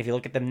day, and if you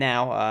look at them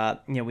now,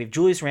 we have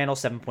Julius Randle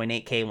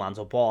 7.8K,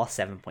 Lonzo Ball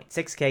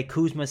 7.6K,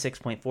 Kuzma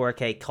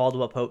 6.4K,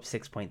 Caldwell Pope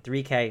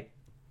 6.3K.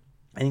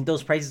 I think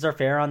those prices are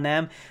fair on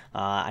them.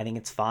 I think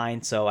it's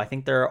fine. So I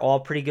think they're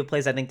all pretty good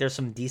plays. I think there's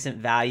some decent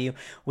value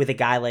with a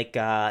guy like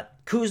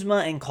Kuzma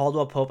and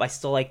Caldwell Pope. I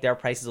still like their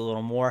prices a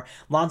little more.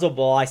 Lonzo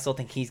Ball, I still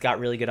think he's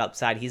got really good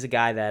upside. He's a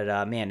guy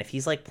that, if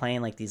he's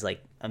playing these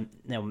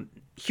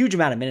huge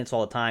amount of minutes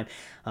all the time,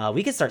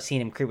 we could start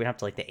seeing him creeping up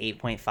to the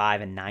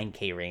 8.5 and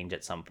 9K range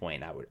at some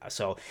point. I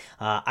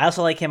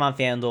also like him on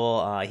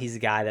FanDuel. He's a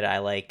guy that I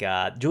like.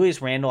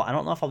 Julius Randle, I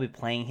don't know if I'll be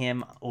playing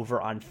him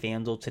over on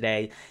FanDuel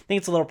today. I think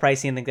it's a little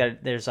pricey. I think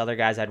that there's other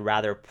guys I'd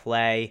rather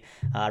play.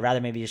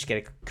 Rather maybe just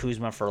get a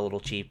Kuzma for a little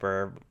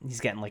cheaper. He's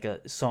getting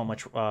so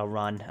much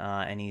run,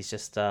 and he's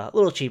just a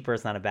little cheaper.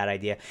 It's not a bad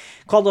idea.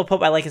 Caldwell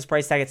Pope, I like his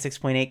price tag at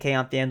 6.8K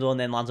on FanDuel, and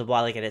then Lonzo Ball,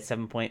 I like it at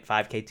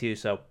 7.5K too.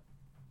 So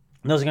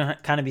those are going to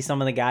kind of be some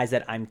of the guys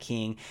that I'm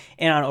keying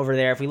in on over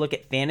there. If we look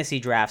at fantasy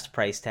drafts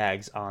price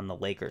tags on the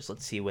Lakers,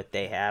 let's see what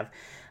they have.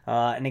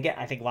 And again,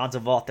 I think Lonzo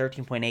Ball,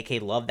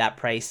 13.8K, love that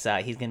price.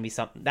 He's going to be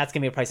that's going to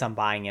be a price I'm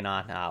buying in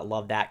on.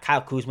 Love that.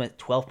 Kyle Kuzma,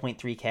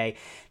 12.3K.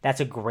 That's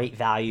a great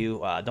value.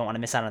 Don't want to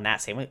miss out on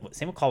that. Same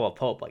with Caldwell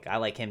Pope. I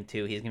like him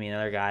too. He's going to be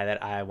another guy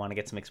that I want to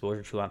get some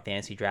exposure to on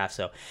fantasy drafts.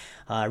 So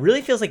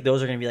really feels like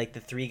those are going to be the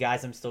three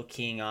guys I'm still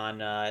keying on.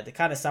 To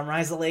kind of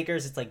summarize the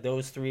Lakers, it's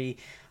those three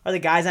are the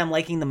guys I'm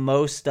liking the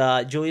most.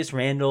 Julius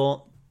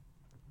Randle,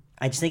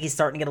 I just think he's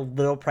starting to get a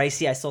little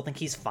pricey. I still think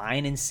he's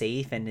fine and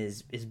safe and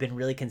has been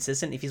really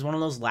consistent. If he's one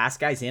of those last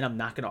guys in, I'm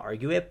not going to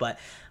argue it, but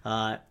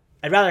I'd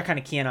rather kind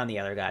of key in on the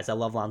other guys. I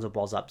love Lonzo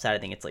Ball's upside. I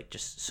think it's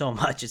just so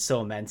much. It's so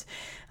immense.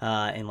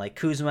 And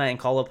Kuzma and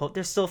Caldwell Pope,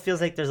 there still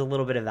feels like there's a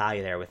little bit of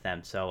value there with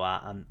them. So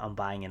I'm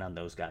buying in on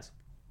those guys.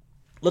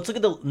 Let's look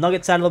at the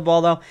Nuggets side of the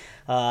ball,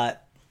 though.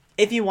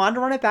 If you wanted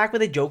to run it back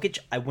with a Jokic,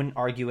 I wouldn't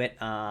argue it.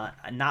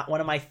 Not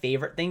one of my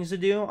favorite things to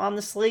do on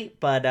the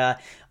slate, but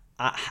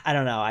I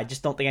don't know. I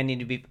just don't think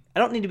I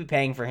don't need to be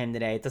paying for him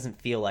today. It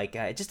doesn't feel like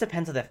it just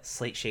depends how the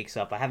slate shakes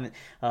up. I haven't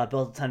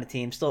built a ton of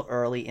teams, still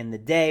early in the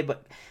day,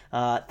 but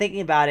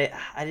thinking about it,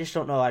 I just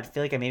don't know. I'd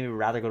feel like I maybe would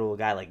rather go to a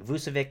guy like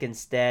Vucevic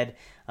instead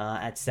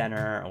at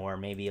center, or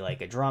maybe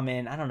a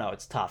Drummond. I don't know.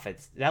 It's tough.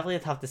 It's definitely a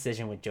tough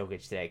decision with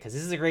Jokic today because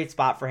this is a great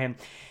spot for him.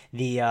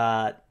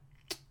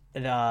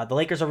 the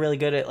Lakers are really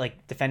good at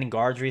like defending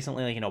guards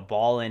recently, like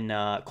Ball and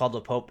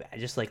Caldwell Pope.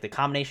 Just like the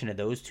combination of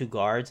those two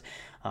guards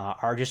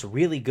are just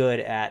really good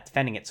at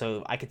defending it.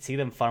 So I could see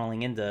them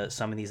funneling into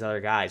some of these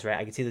other guys, right?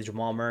 I could see the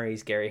Jamal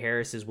Murrays, Gary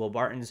Harris's, Will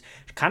Bartons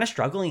kind of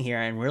struggling here,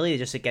 and really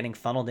just getting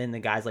funneled into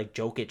guys like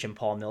Jokic and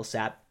Paul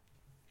Millsap.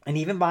 And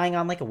even buying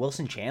on like a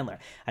Wilson Chandler.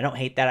 I don't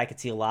hate that. I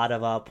could see a lot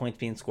of points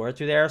being scored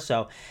through there.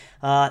 So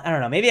I don't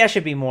know. Maybe I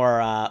should be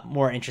more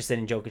interested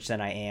in Jokic than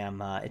I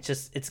am. It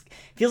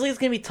feels like it's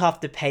gonna be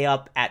tough to pay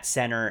up at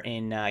center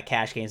in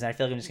cash games, and I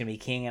feel like I'm just gonna be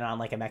keying on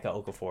like a Emeka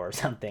Okafor or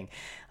something.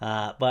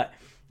 But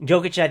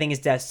Jokic, I think,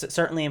 is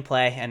certainly in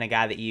play and a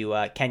guy that you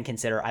can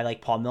consider. I like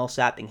Paul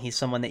Millsap, and he's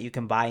someone that you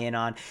can buy in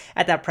on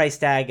at that price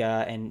tag.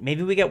 And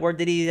maybe we get word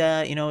that he,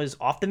 is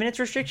off the minutes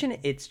restriction.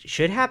 It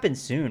should happen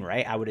soon,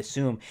 right? I would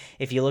assume.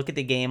 If you look at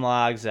the game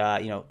logs,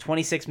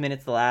 26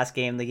 minutes the last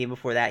game. The game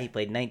before that, he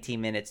played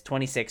 19 minutes,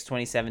 26,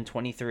 27,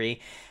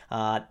 23.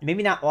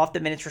 Maybe not off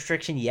the minutes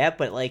restriction yet,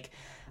 but like,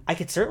 I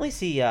could certainly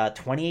see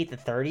 28 to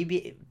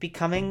 30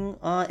 becoming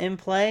in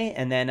play,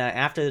 and then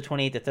after the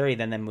 28 to 30,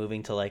 then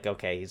moving to like,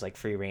 okay, he's like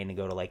free reign to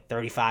go to like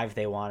 35 if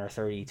they want, or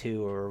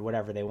 32 or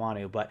whatever they want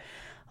to. But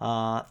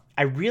I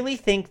really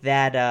think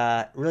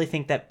that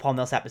Paul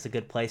Millsap is a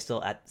good play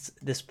still at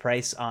this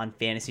price on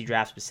fantasy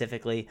draft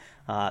specifically.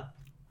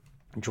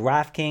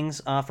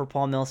 DraftKings for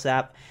Paul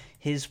Millsap,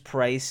 his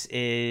price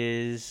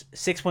is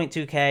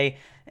 6.2K.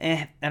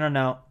 I don't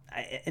know.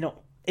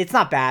 It's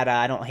not bad.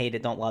 I don't hate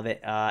it. Don't love it.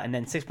 And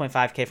then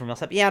 6.5K for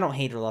Millsap. Yeah, I don't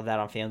hate or love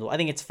that on FanDuel. I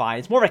think it's fine.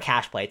 It's more of a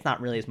cash play. It's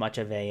not really as much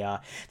of a.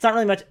 It's not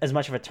really as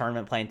much of a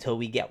tournament play until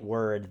we get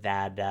word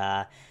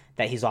that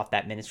he's off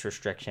that minutes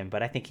restriction.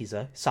 But I think he's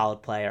a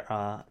solid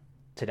player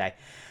today.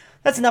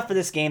 That's enough for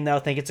this game, though. I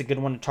think it's a good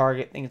one to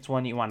target. I think it's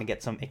one you want to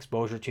get some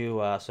exposure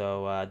to.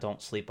 So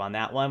don't sleep on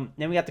that one.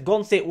 Then we got the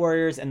Golden State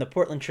Warriors and the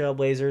Portland Trail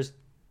Blazers.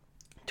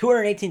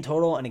 218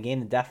 total in a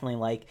game to definitely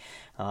like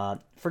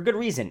for good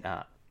reason.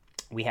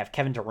 We have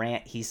Kevin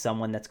Durant. He's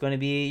someone that's you're going to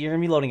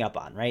be loading up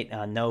on, right?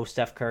 No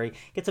Steph Curry.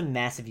 Gets a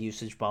massive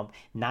usage bump.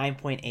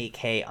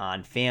 9.8K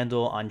on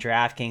FanDuel. On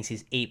DraftKings,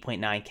 he's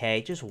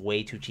 8.9K. Just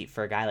way too cheap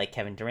for a guy like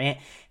Kevin Durant.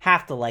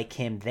 Have to like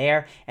him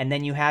there. And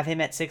then you have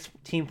him at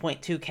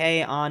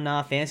 16.2K on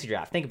Fantasy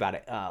Draft. Think about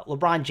it.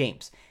 LeBron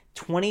James.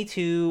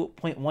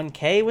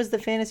 22.1K was the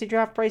Fantasy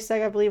Draft price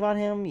tag, I believe, on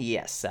him.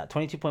 Yes,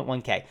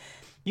 22.1K.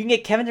 You can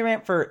get Kevin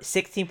Durant for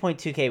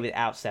 16.2K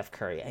without Steph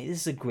Curry. This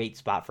is a great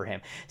spot for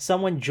him.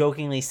 Someone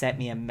jokingly sent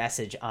me a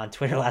message on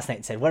Twitter last night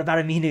and said, what about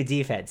a Aminu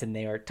defense? And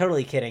they were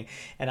totally kidding,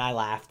 and I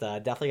laughed.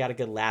 Definitely got a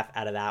good laugh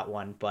out of that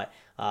one, but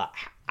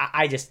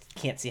I just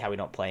can't see how we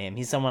don't play him.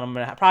 He's someone I'm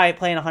going to probably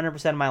play in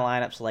 100% of my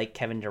lineups, like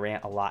Kevin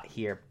Durant a lot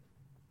here.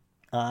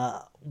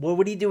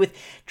 What do you do with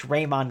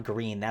Draymond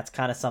Green? That's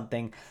kind of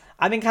something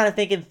I've been kind of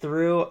thinking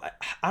through.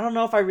 I don't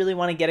know if I really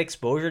want to get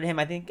exposure to him.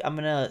 I think I'm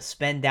going to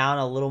spend down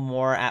a little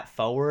more at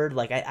forward.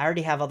 Like, I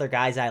already have other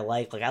guys I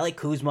like. Like, I like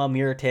Kuzma,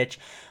 Mirotic.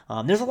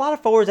 There's a lot of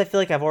forwards I feel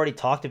like I've already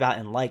talked about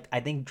and liked. I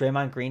think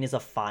Draymond Green is a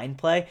fine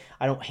play.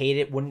 I don't hate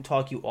it. Wouldn't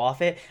talk you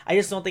off it. I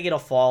just don't think it'll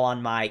fall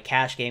on my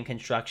cash game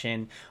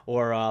construction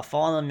or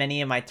fall on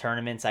many of my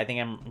tournaments. I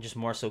think I'm just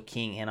more so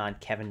keying in on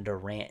Kevin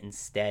Durant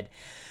instead.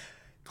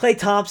 Klay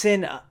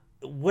Thompson,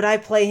 would I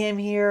play him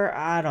here?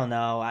 I don't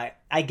know.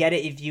 I get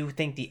it if you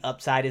think the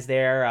upside is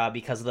there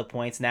because of the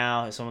points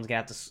now. Someone's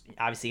going to have to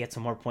obviously get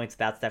some more points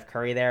without Steph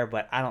Curry there,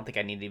 but I don't think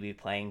I need to be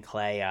playing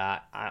Klay.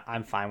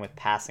 I'm fine with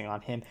passing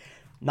on him.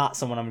 Not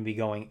someone I'm going to be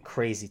going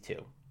crazy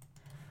to.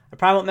 I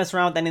probably won't mess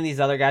around with any of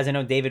these other guys. I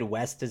know David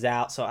West is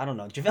out, so I don't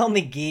know. JaVale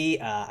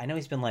McGee, I know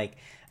he's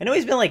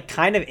been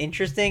kind of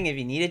interesting if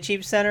you need a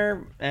cheap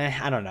center.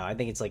 I don't know. I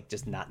think it's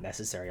just not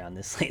necessary on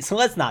this slate, so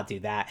let's not do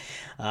that.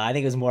 I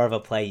think it was more of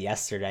a play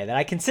yesterday that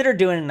I considered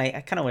doing, and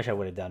I kind of wish I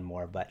would have done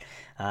more. But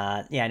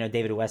I know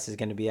David West is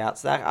going to be out,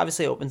 so that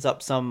obviously opens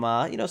up some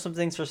some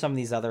things for some of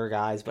these other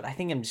guys. But I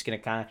think I'm just going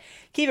to kind of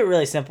keep it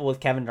really simple with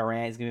Kevin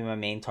Durant. He's going to be my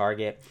main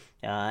target.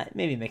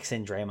 Maybe mix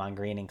in Draymond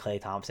Green and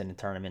Klay Thompson in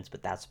tournaments,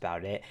 but that's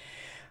about it.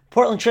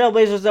 Portland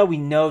Trailblazers, though, we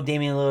know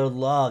Damian Lillard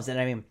loves, and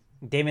I mean,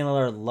 Damian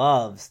Lillard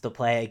loves to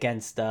play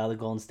against the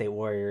Golden State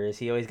Warriors.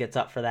 He always gets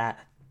up for that.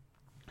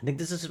 I think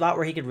this is a spot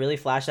where he could really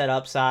flash that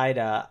upside.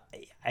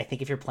 I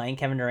think if you're playing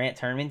Kevin Durant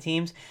tournament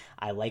teams,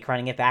 I like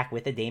running it back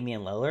with a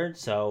Damian Lillard,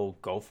 so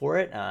go for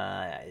it.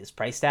 His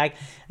price tag,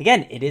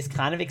 again, it is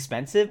kind of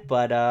expensive,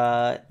 but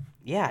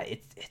yeah,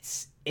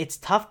 it's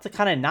tough to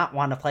kind of not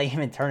want to play him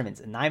in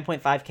tournaments.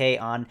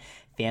 9.5K on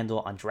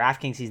FanDuel. On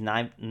DraftKings, he's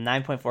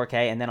 9.4K,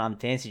 and then on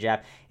Fantasy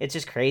Draft, it's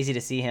just crazy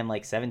to see him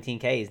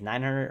 17K. He's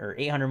 $900 or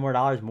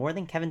 $800 more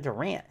than Kevin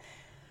Durant.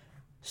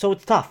 So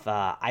it's tough.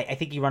 I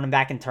think you run him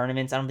back in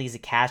tournaments. I don't think he's a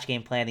cash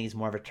game play. I think he's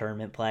more of a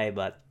tournament play,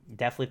 but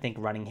definitely think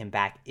running him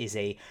back is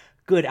a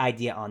good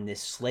idea on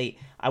this slate.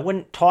 I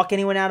wouldn't talk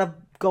anyone out of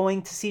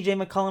going to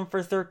CJ McCollum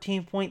for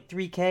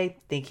 13.3K.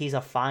 Think he's a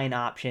fine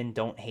option.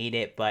 Don't hate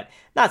it, but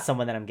not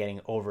someone that I'm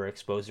getting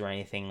overexposed or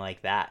anything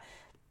like that.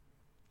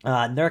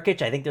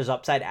 Nurkic, I think there's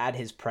upside at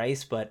his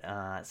price, but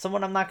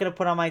someone I'm not going to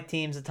put on my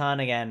teams a ton.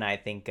 Again, I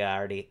think I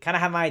already kind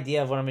of have my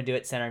idea of what I'm going to do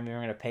at center. I'm either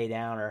going to pay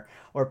down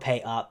or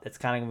pay up. That's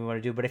kind of what we want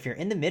to do. But if you're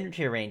in the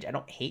mid-tier range, I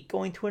don't hate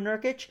going to a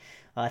Nurkic.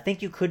 I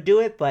think you could do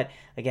it, but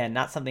again,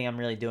 not something I'm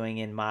really doing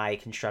in my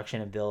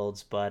construction and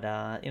builds. But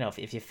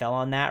if you fell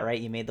on that, right,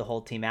 you made the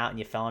whole team out and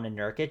you fell on a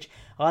Nurkic,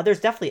 there's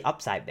definitely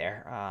upside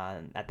there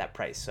at that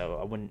price. So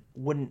I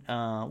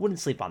wouldn't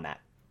sleep on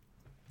that.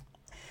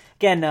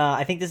 Again,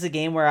 I think this is a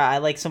game where I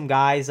like some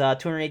guys,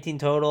 218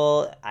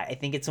 total. I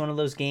think it's one of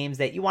those games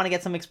that you want to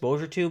get some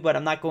exposure to, but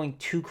I'm not going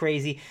too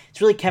crazy.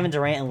 It's really Kevin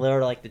Durant and Lillard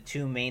are like the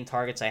two main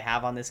targets I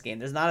have on this game.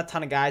 There's not a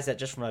ton of guys that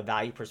just from a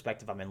value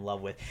perspective I'm in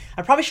love with.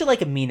 I probably should like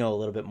Amino a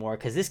little bit more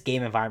because this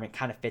game environment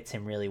kind of fits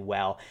him really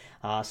well.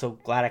 So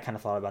glad I kind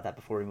of thought about that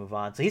before we move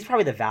on. So he's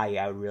probably the value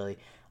I would really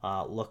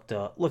look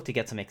to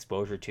get some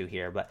exposure to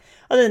here. But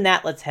other than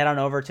that, let's head on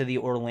over to the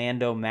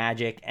Orlando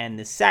Magic and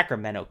the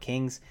Sacramento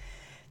Kings.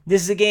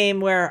 This is a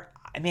game where,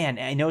 man,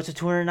 I know it's a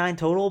 209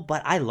 total,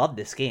 but I love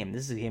this game.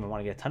 This is a game I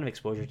want to get a ton of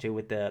exposure to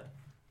with the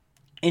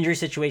injury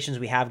situations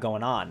we have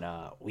going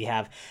on. We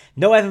have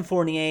no Evan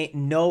Fournier,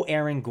 no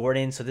Aaron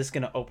Gordon, so this is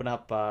going to open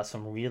up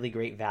some really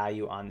great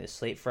value on this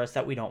slate for us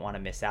that we don't want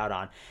to miss out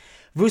on.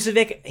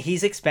 Vucevic,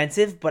 he's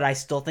expensive, but I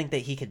still think that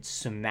he could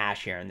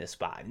smash here in this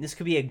spot. And this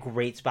could be a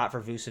great spot for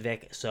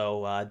Vucevic,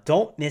 so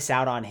don't miss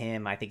out on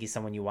him. I think he's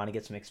someone you want to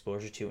get some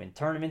exposure to in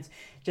tournaments.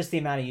 Just the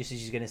amount of usage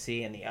he's going to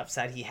see and the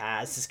upside he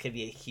has, this could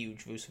be a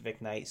huge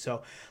Vucevic night.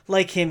 So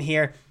like him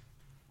here.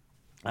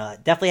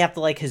 Definitely have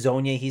to like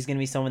Hazonia. He's going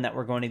to be someone that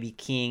we're going to be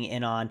keying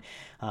in on.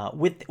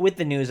 With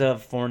the news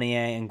of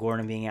Fournier and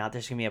Gordon being out,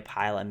 there's going to be a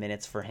pile of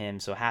minutes for him,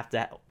 so have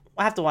to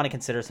want to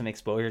consider some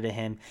exposure to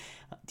him.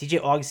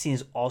 DJ Augustine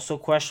is also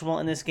questionable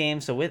in this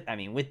game. So with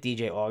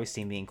DJ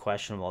Augustine being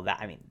questionable,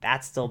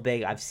 that's still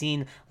big. I've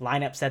seen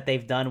lineups that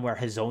they've done where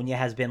Hazonia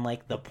has been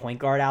like the point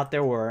guard out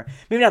there, or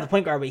maybe not the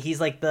point guard, but he's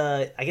like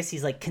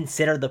he's like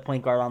considered the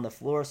point guard on the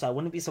floor. So I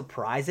wouldn't be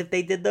surprised if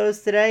they did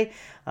those today.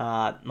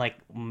 Like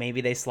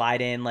maybe they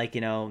slide in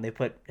they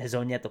put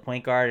Hazonia at the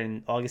point guard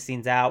and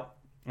Augustine's out.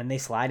 And they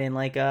slide in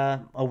like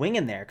a wing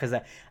in there because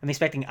I'm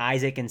expecting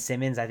Isaac and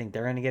Simmons. I think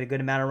they're going to get a good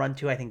amount of run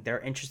too. I think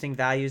they're interesting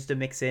values to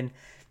mix in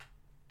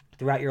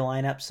throughout your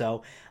lineup.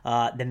 So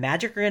the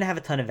Magic are going to have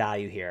a ton of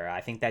value here.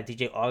 I think that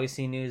DJ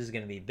Augustine news is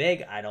going to be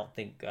big. I don't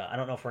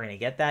know if we're going to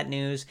get that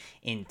news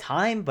in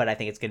time, but I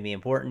think it's going to be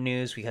important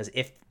news because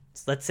if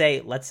let's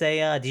say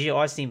DJ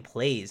Augustine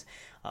plays,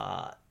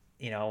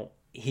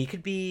 he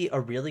could be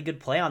a really good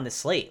play on this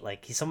slate.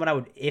 Like he's someone I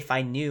would, if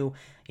I knew,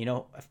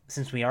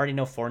 since we already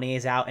know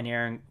Fournier's out and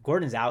Aaron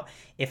Gordon's out,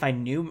 if I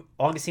knew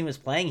Augustine was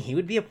playing, he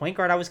would be a point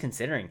guard I was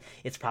considering.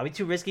 It's probably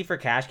too risky for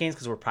cash games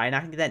because we're probably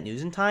not going to get that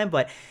news in time.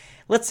 But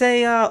let's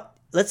say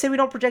we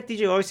don't project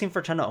DJ Augustine for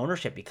a ton of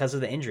ownership because of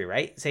the injury,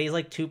 right? Say he's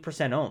like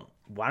 2% owned.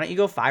 Why don't you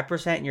go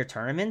 5% in your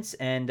tournaments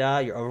and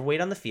you're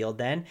overweight on the field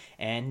then?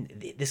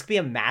 And this could be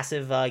a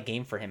massive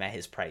game for him at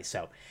his price.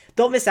 So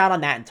don't miss out on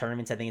that in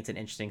tournaments. I think it's an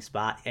interesting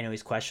spot. I know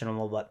he's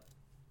questionable, but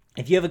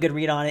if you have a good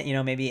read on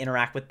it, maybe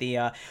interact with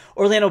the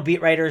Orlando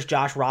beat writers.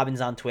 Josh Robbins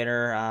on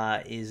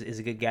Twitter is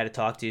a good guy to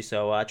talk to.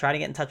 So try to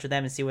get in touch with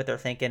them and see what they're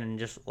thinking and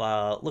just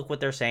look what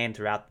they're saying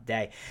throughout the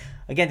day.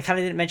 Again, kind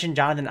of didn't mention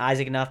Jonathan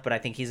Isaac enough, but I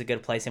think he's a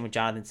good place in with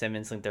Jonathan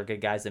Simmons. I think they're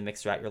good guys to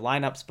mix throughout your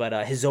lineups. But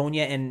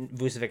Hazonia and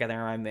Vucevic, I think,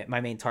 are my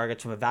main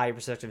targets from a value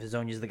perspective.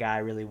 Hazonia is the guy I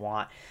really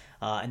want.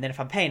 And then if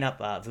I'm paying up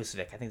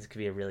Vucevic, I think this could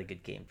be a really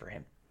good game for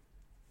him.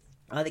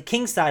 The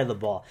Kings side of the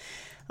ball.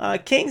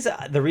 Kings,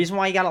 the reason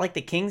why you gotta like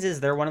the Kings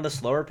is they're one of the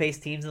slower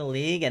paced teams in the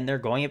league, and they're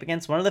going up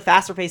against one of the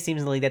faster paced teams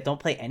in the league that don't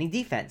play any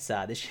defense.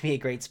 This should be a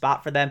great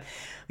spot for them.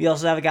 We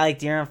also have a guy like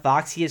De'Aaron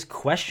Fox. He is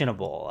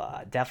questionable.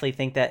 Definitely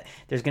think that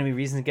there's going to be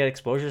reasons to get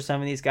exposure to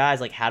some of these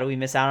guys. Like, how do we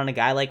miss out on a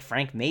guy like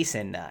Frank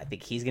Mason? I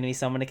think he's going to be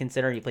someone to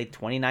consider. He played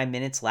 29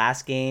 minutes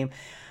last game.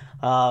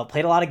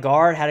 Played a lot of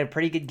guard, had a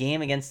pretty good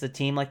game against a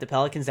team like the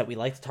Pelicans that we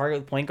like to target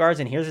with point guards.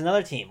 And here's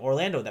another team,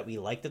 Orlando, that we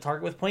like to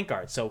target with point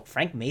guards. So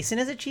Frank Mason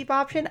is a cheap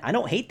option. I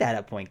don't hate that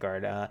at point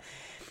guard.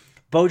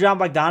 Bojan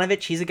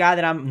Bogdanovic, he's a guy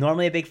that I'm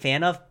normally a big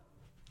fan of.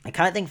 I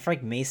kind of think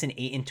Frank Mason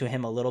ate into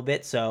him a little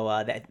bit, so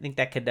I think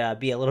that could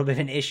be a little bit of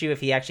an issue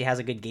if he actually has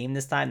a good game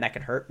this time. That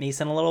could hurt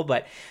Mason a little,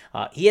 but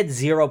he had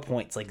 0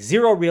 points, like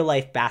 0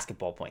 real-life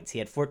basketball points. He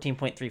had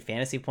 14.3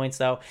 fantasy points,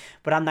 though,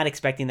 but I'm not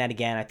expecting that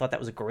again. I thought that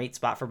was a great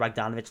spot for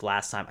Bogdanovic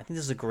last time. I think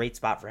this is a great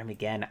spot for him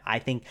again. I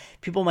think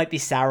people might be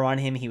sour on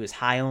him. He was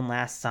high-owned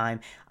last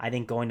time. I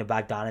think going to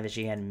Bogdanovic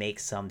again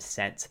makes some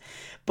sense.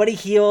 Buddy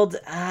Hield,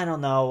 I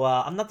don't know.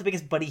 I'm not the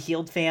biggest Buddy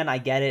Hield fan. I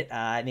get it.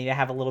 Maybe I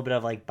have a little bit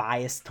of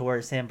bias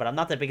towards him, but I'm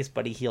not the biggest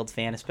Buddy Hield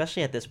fan,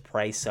 especially at this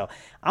price. So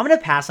I'm going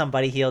to pass on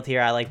Buddy Hield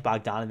here. I like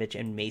Bogdanovic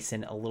and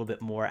Mason a little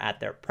bit more at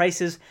their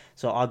prices,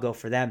 so I'll go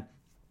for them.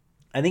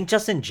 I think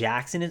Justin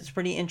Jackson is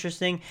pretty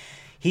interesting.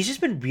 He's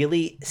just been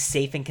really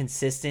safe and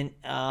consistent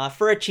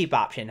for a cheap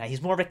option.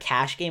 He's more of a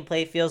cash game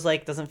play, it feels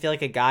like. Doesn't feel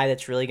like a guy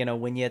that's really going to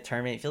win you a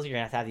tournament. It feels like you're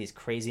going to have these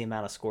crazy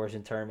amount of scores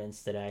in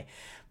tournaments today.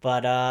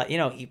 But,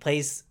 he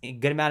plays a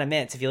good amount of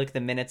minutes. If you look at the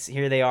minutes,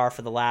 here they are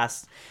for the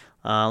last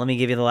Let me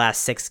give you the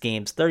last 6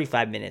 games: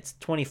 35 minutes,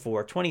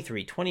 24,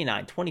 23,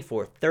 29,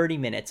 24, 30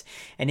 minutes.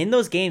 And in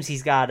those games,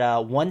 he's got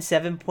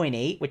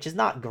 17.8, which is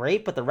not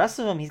great, but the rest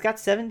of them, he's got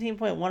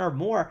 17.1 or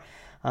more.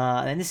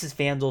 And this is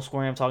FanDuel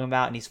scoring I'm talking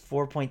about, and he's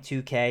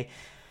 4.2K.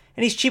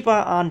 And he's cheap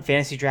on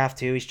Fantasy Draft,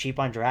 too. He's cheap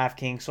on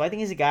DraftKings. So I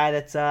think he's a guy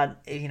that's,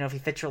 if he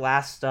fits your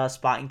last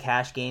spot in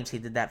cash games, he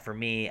did that for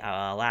me the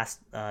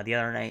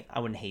other night. I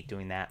wouldn't hate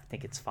doing that. I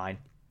think it's fine.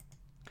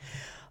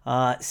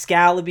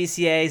 Scal,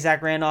 BCA,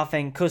 Zach Randolph,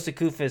 and Kosta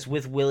Koufis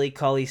with Willie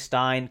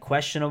Cauley-Stein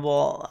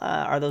questionable.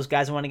 Are those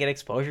guys I want to get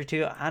exposure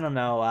to? I don't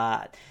know.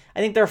 I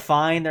think they're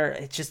fine.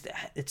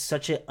 It's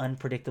such an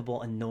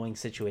unpredictable, annoying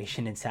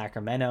situation in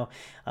Sacramento.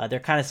 They're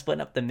kind of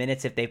splitting up the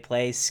minutes if they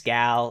play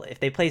Scal. If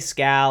they play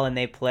Scal and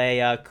they play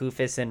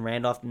Koufis and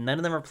Randolph, none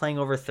of them are playing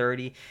over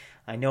 30.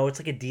 I know it's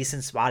like a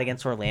decent spot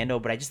against Orlando,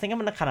 but I just think I'm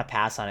going to kind of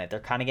pass on it.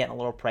 They're kind of getting a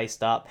little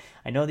priced up.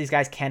 I know these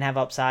guys can have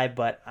upside,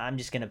 but I'm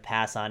just going to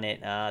pass on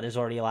it. There's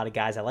already a lot of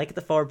guys I like at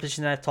the forward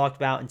position that I've talked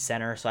about in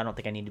center, so I don't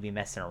think I need to be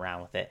messing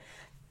around with it.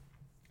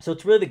 So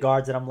it's really the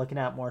guards that I'm looking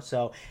at more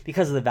so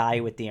because of the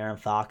value with De'Aaron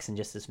Fox and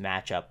just this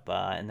matchup.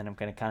 And then I'm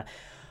going to kind of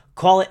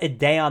call it a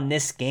day on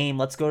this game.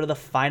 Let's go to the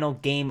final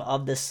game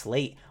of the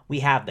slate.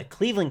 We have the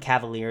Cleveland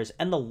Cavaliers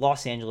and the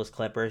Los Angeles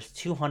Clippers,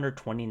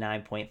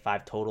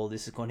 229.5 total.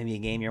 This is going to be a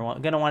game you're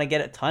going to want to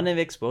get a ton of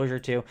exposure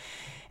to,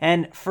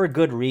 and for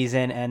good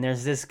reason. And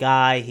there's this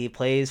guy, he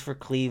plays for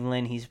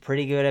Cleveland. He's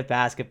pretty good at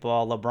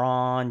basketball.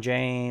 LeBron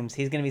James.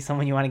 He's going to be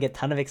someone you want to get a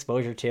ton of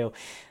exposure to.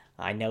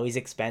 I know he's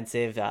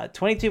expensive.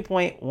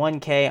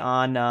 22.1K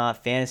on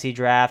Fantasy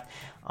Draft.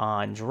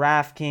 On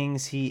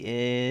DraftKings, he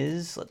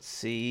is,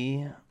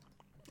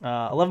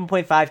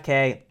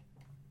 11.5K.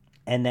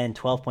 And then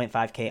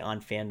 12.5K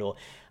on FanDuel.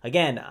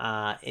 Again,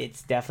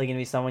 it's definitely going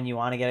to be someone you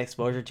want to get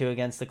exposure to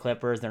against the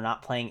Clippers. They're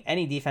not playing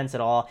any defense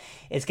at all.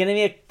 It's going to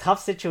be a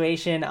tough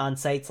situation on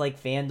sites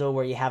like FanDuel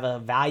where you have a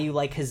value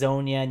like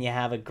Hazonia and you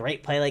have a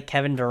great play like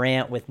Kevin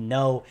Durant with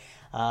no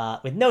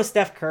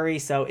Steph Curry.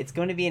 So it's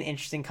going to be an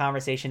interesting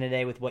conversation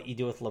today with what you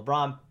do with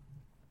LeBron.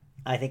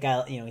 I think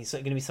he's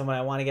going to be someone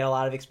I want to get a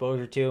lot of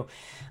exposure to.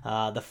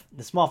 The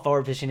small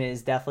forward position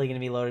is definitely going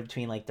to be loaded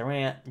between like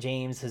Durant,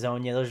 James,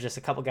 Hazonia. Those are just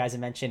a couple guys I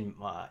mentioned.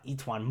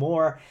 Etuan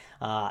Moore.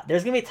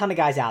 There's going to be a ton of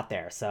guys out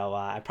there. So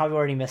I probably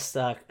already missed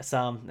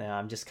some.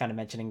 I'm just kind of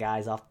mentioning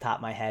guys off the top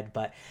of my head.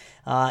 But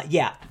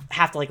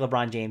have to like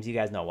LeBron James. You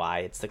guys know why.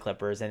 It's the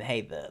Clippers. And hey,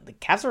 the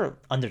Cavs are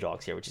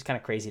underdogs here, which is kind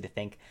of crazy to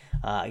think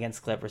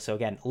against Clippers. So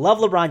again, love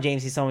LeBron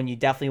James. He's someone you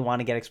definitely want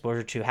to get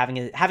exposure to.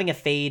 Having a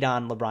fade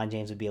on LeBron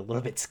James would be a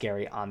little bit scary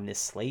on this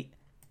slate.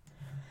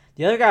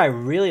 The other guy I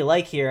really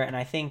like here, and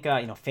I think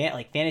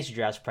Fantasy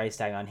Draft's price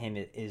tag on him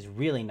is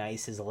really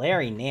nice, is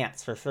Larry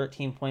Nance for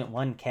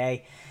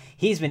 13.1K.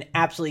 He's been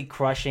absolutely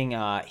crushing.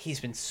 He's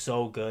been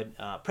so good.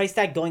 Price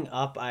tag going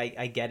up,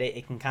 I get it.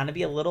 It can kind of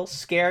be a little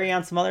scary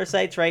on some other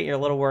sites, right? You're a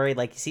little worried.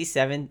 Like you see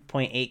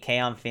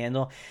 7.8K on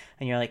FanDuel,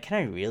 and you're like, can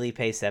I really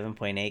pay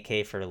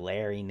 7.8K for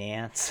Larry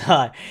Nance?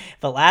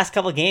 But last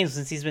couple of games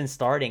since he's been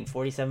starting,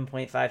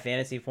 47.5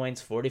 fantasy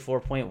points,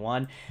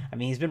 44.1. I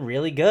mean, he's been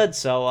really good,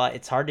 so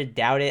it's hard to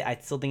doubt it. I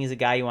still think he's a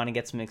guy you want to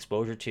get some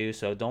exposure to,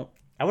 so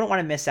I wouldn't want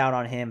to miss out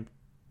on him.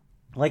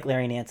 Like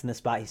Larry Nance in this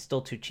spot, he's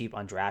still too cheap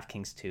on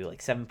DraftKings too,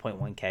 like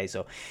 7.1K.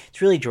 So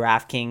it's really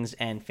DraftKings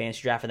and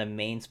Fantasy Draft are the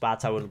main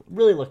spots I would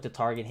really look to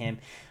target him.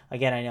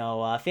 Again, I know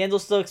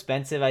FanDuel's still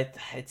expensive.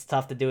 It's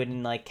tough to do it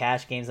in like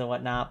cash games and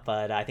whatnot,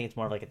 but I think it's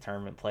more of like a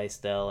tournament play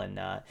still. And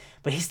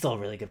but he's still a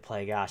really good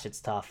play. Gosh, it's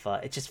tough.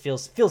 It just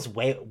feels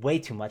way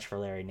too much for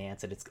Larry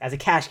Nance. And as a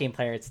cash game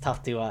player, it's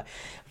tough to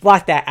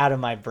block that out of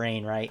my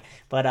brain, right?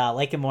 But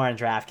like him more on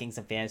DraftKings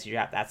and Fantasy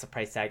Draft, that's the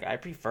price tag I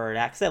prefer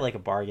that because I like a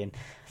bargain.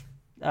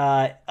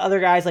 Other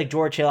guys like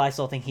George Hill, I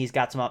still think he's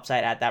got some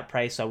upside at that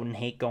price, so I wouldn't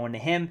hate going to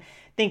him.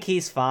 Think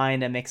he's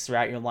fine to mix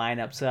throughout your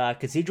lineups.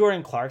 Could see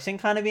Jordan Clarkson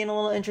kind of being a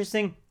little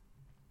interesting.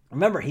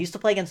 Remember, he used to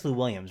play against Lou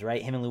Williams,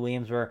 right? Him and Lou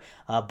Williams were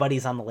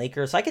buddies on the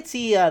Lakers. So I could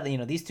see,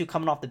 these two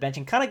coming off the bench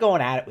and kind of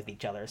going at it with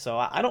each other. So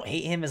I don't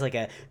hate him as like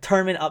a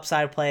tournament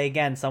upside play.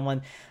 Again,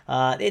 someone,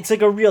 it's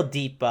like a real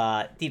deep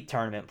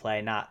tournament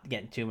play, not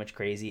getting too much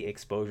crazy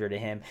exposure to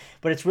him.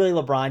 But it's really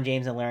LeBron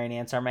James and Larry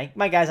Nance are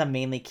my guys I'm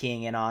mainly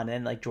keying in on.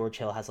 And like George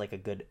Hill has like a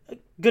good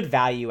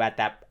value at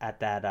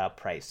that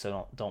price.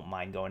 So don't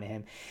mind going to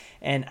him.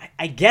 And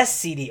I guess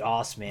CD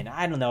Osman,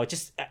 I don't know.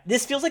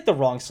 This feels like the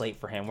wrong slate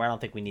for him where I don't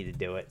think we need to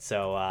do it.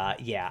 So,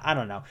 I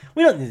don't know.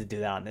 We don't need to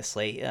do that on this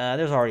slate.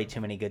 There's already too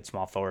many good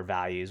small forward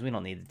values. We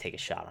don't need to take a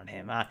shot on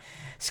him.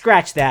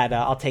 Scratch that.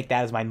 I'll take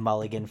that as my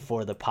mulligan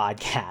for the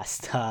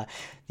podcast.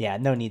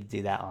 No need to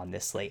do that on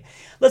this slate.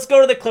 Let's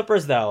go to the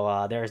Clippers,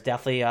 though. There's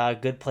definitely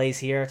good plays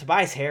here.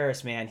 Tobias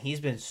Harris, man, he's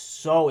been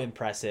so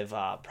impressive.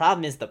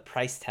 Problem is the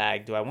price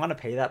tag. Do I want to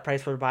pay that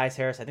price for Tobias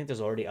Harris? I think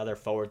there's already other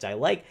forwards I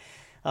like.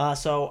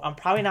 So I'm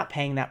probably not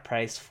paying that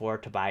price for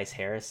Tobias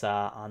Harris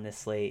on this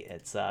slate.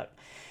 It's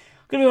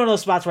going to be one of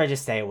those spots where I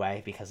just stay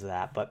away because of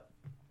that. But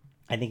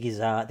I think he's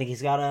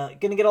gonna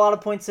get a lot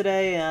of points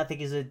today. I think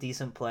he's a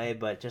decent play,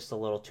 but just a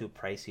little too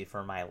pricey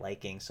for my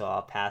liking, so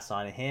I'll pass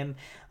on him.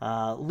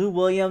 Lou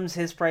Williams,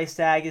 his price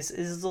tag is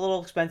a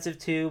little expensive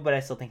too, but I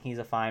still think he's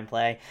a fine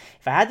play.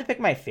 If I had to pick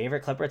my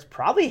favorite Clipper, it's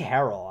probably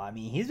Harrell. I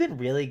mean, he's been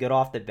really good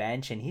off the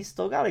bench, and he's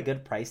still got a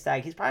good price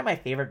tag. He's probably my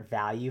favorite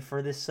value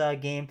for this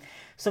game.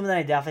 Someone that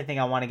I definitely think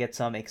I want to get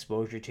some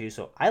exposure to,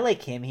 so I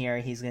like him here.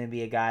 He's going to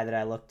be a guy that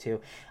I look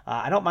to.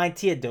 I don't mind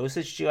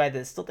Teodosic too. I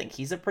still think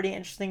he's a pretty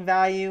interesting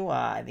value.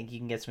 I think you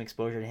can get some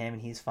exposure to him,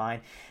 and he's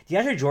fine.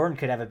 DeAndre Jordan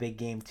could have a big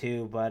game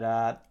too, but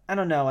I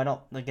don't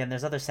know. Again,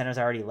 there's other centers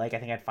I already like. I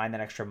think I'd find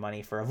that extra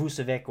money for a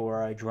Vucevic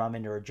or a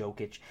Drummond or a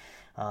Jokic,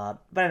 but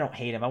I don't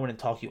hate him. I wouldn't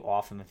talk you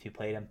off him if you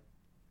played him.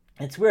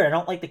 It's weird. I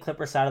don't like the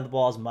Clippers side of the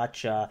ball as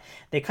much.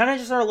 They kind of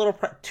just are a little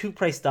too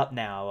priced up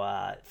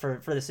now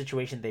for the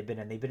situation they've been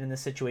in. They've been in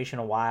this situation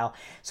a while.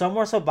 So I'm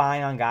more so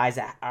buying on guys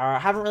that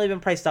haven't really been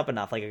priced up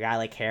enough, like a guy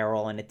like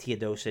Harrell and a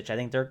Teodosic. I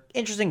think they're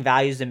interesting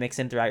values to mix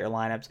in throughout your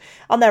lineups.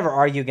 I'll never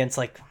argue against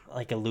like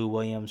a Lou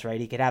Williams, right?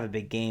 He could have a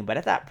big game. But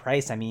at that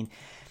price, I mean,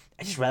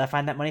 I just rather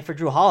find that money for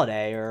Drew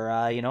Holiday or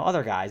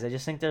other guys. I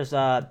just think there's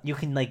you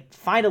can like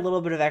find a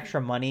little bit of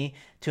extra money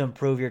to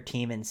improve your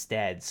team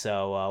instead.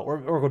 So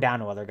or go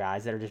down to other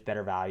guys that are just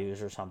better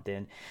values or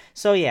something.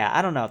 So yeah,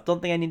 I don't know.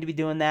 Don't think I need to be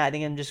doing that. I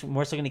think I'm just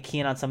more so going to key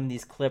in on some of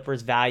these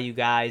Clippers value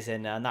guys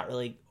and not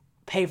really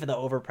pay for the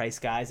overpriced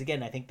guys.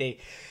 Again, I think they've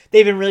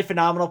been really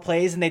phenomenal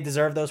plays and they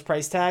deserve those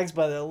price tags,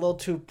 but a little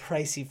too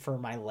pricey for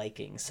my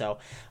liking. So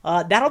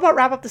that'll about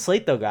wrap up the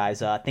slate though,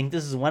 guys. I think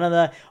this is one of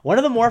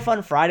the more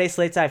fun Friday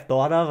slates I've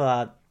thought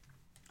of.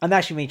 I'm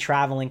actually going to be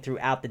traveling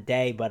throughout the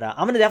day, but I'm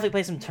going to definitely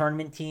play some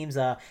tournament teams.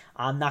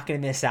 I'm not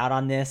going to miss out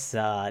on this.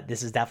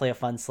 This is definitely a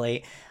fun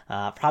slate.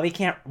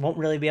 Won't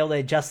really be able to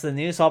adjust to the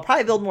news, so I'll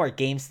probably build more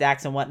game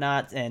stacks and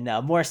whatnot,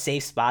 and more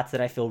safe spots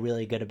that I feel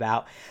really good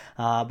about.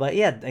 But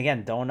yeah,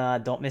 again,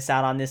 don't miss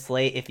out on this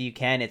slate if you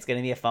can. It's going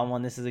to be a fun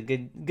one. This is a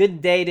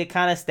good day to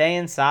kind of stay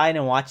inside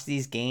and watch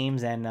these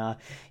games, and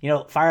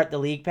fire up the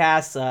League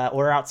Pass,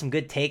 order out some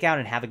good takeout,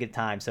 and have a good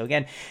time. So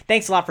again,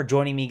 thanks a lot for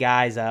joining me,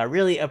 guys.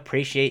 Really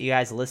appreciate you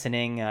guys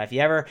listening. If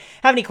you ever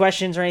have any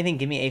questions or anything,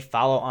 give me a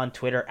follow on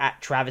Twitter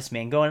at Travis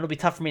Mangone. It'll be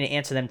tough for me to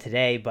answer them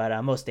today, but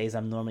most days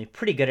I'm normally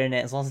pretty good in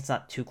it. As long as it's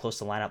not too close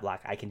to lineup block,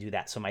 I can do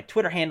that. So my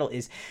Twitter handle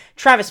is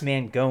Travis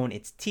Mangone.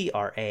 It's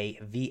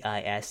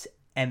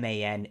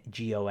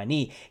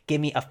TravisMangone.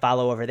 Give me a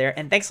follow over there.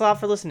 And thanks a lot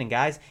for listening,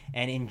 guys,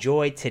 and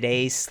enjoy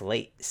today's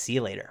slate. See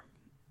you later.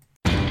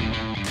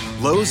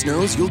 Lowe's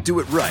knows you'll do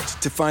it right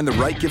to find the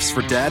right gifts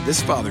for Dad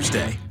this Father's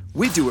Day.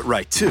 We do it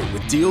right, too,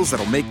 with deals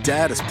that'll make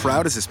Dad as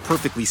proud as his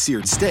perfectly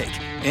seared steak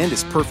and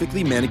his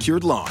perfectly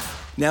manicured lawn.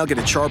 Now get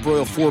a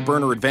Charbroil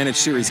 4-burner Advantage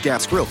Series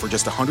gas grill for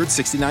just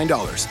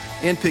 $169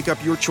 and pick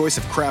up your choice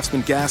of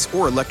Craftsman gas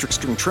or electric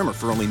string trimmer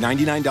for only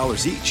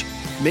 $99 each.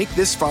 Make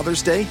this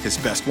Father's Day his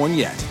best one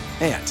yet.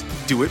 And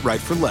do it right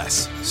for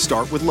less.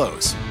 Start with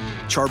Lowe's.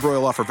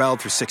 Charbroil offer valid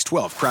through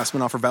 6/12.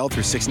 Craftsman offer valid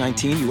through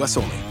 6/19. U.S.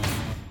 only.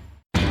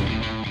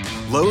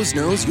 Lowe's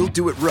knows you'll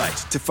do it right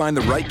to find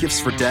the right gifts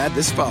for Dad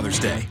this Father's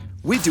Day.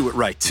 We do it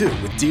right, too,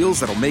 with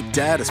deals that'll make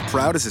Dad as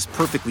proud as his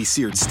perfectly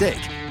seared steak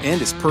and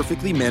his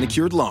perfectly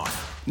manicured lawn.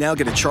 Now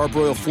get a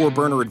Charbroil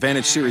 4-burner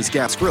Advantage Series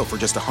gas grill for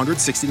just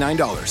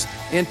 $169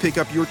 and pick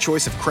up your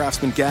choice of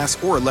Craftsman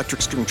gas or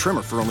electric string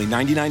trimmer for only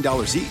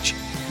 $99 each.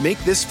 Make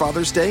this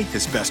Father's Day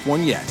his best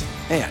one yet.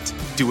 And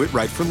do it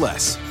right for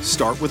less.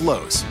 Start with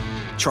Lowe's.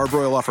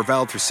 Charbroil offer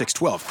valid through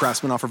 6/12.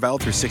 Craftsman offer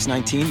valid through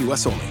 6/19.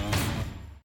 U.S. only.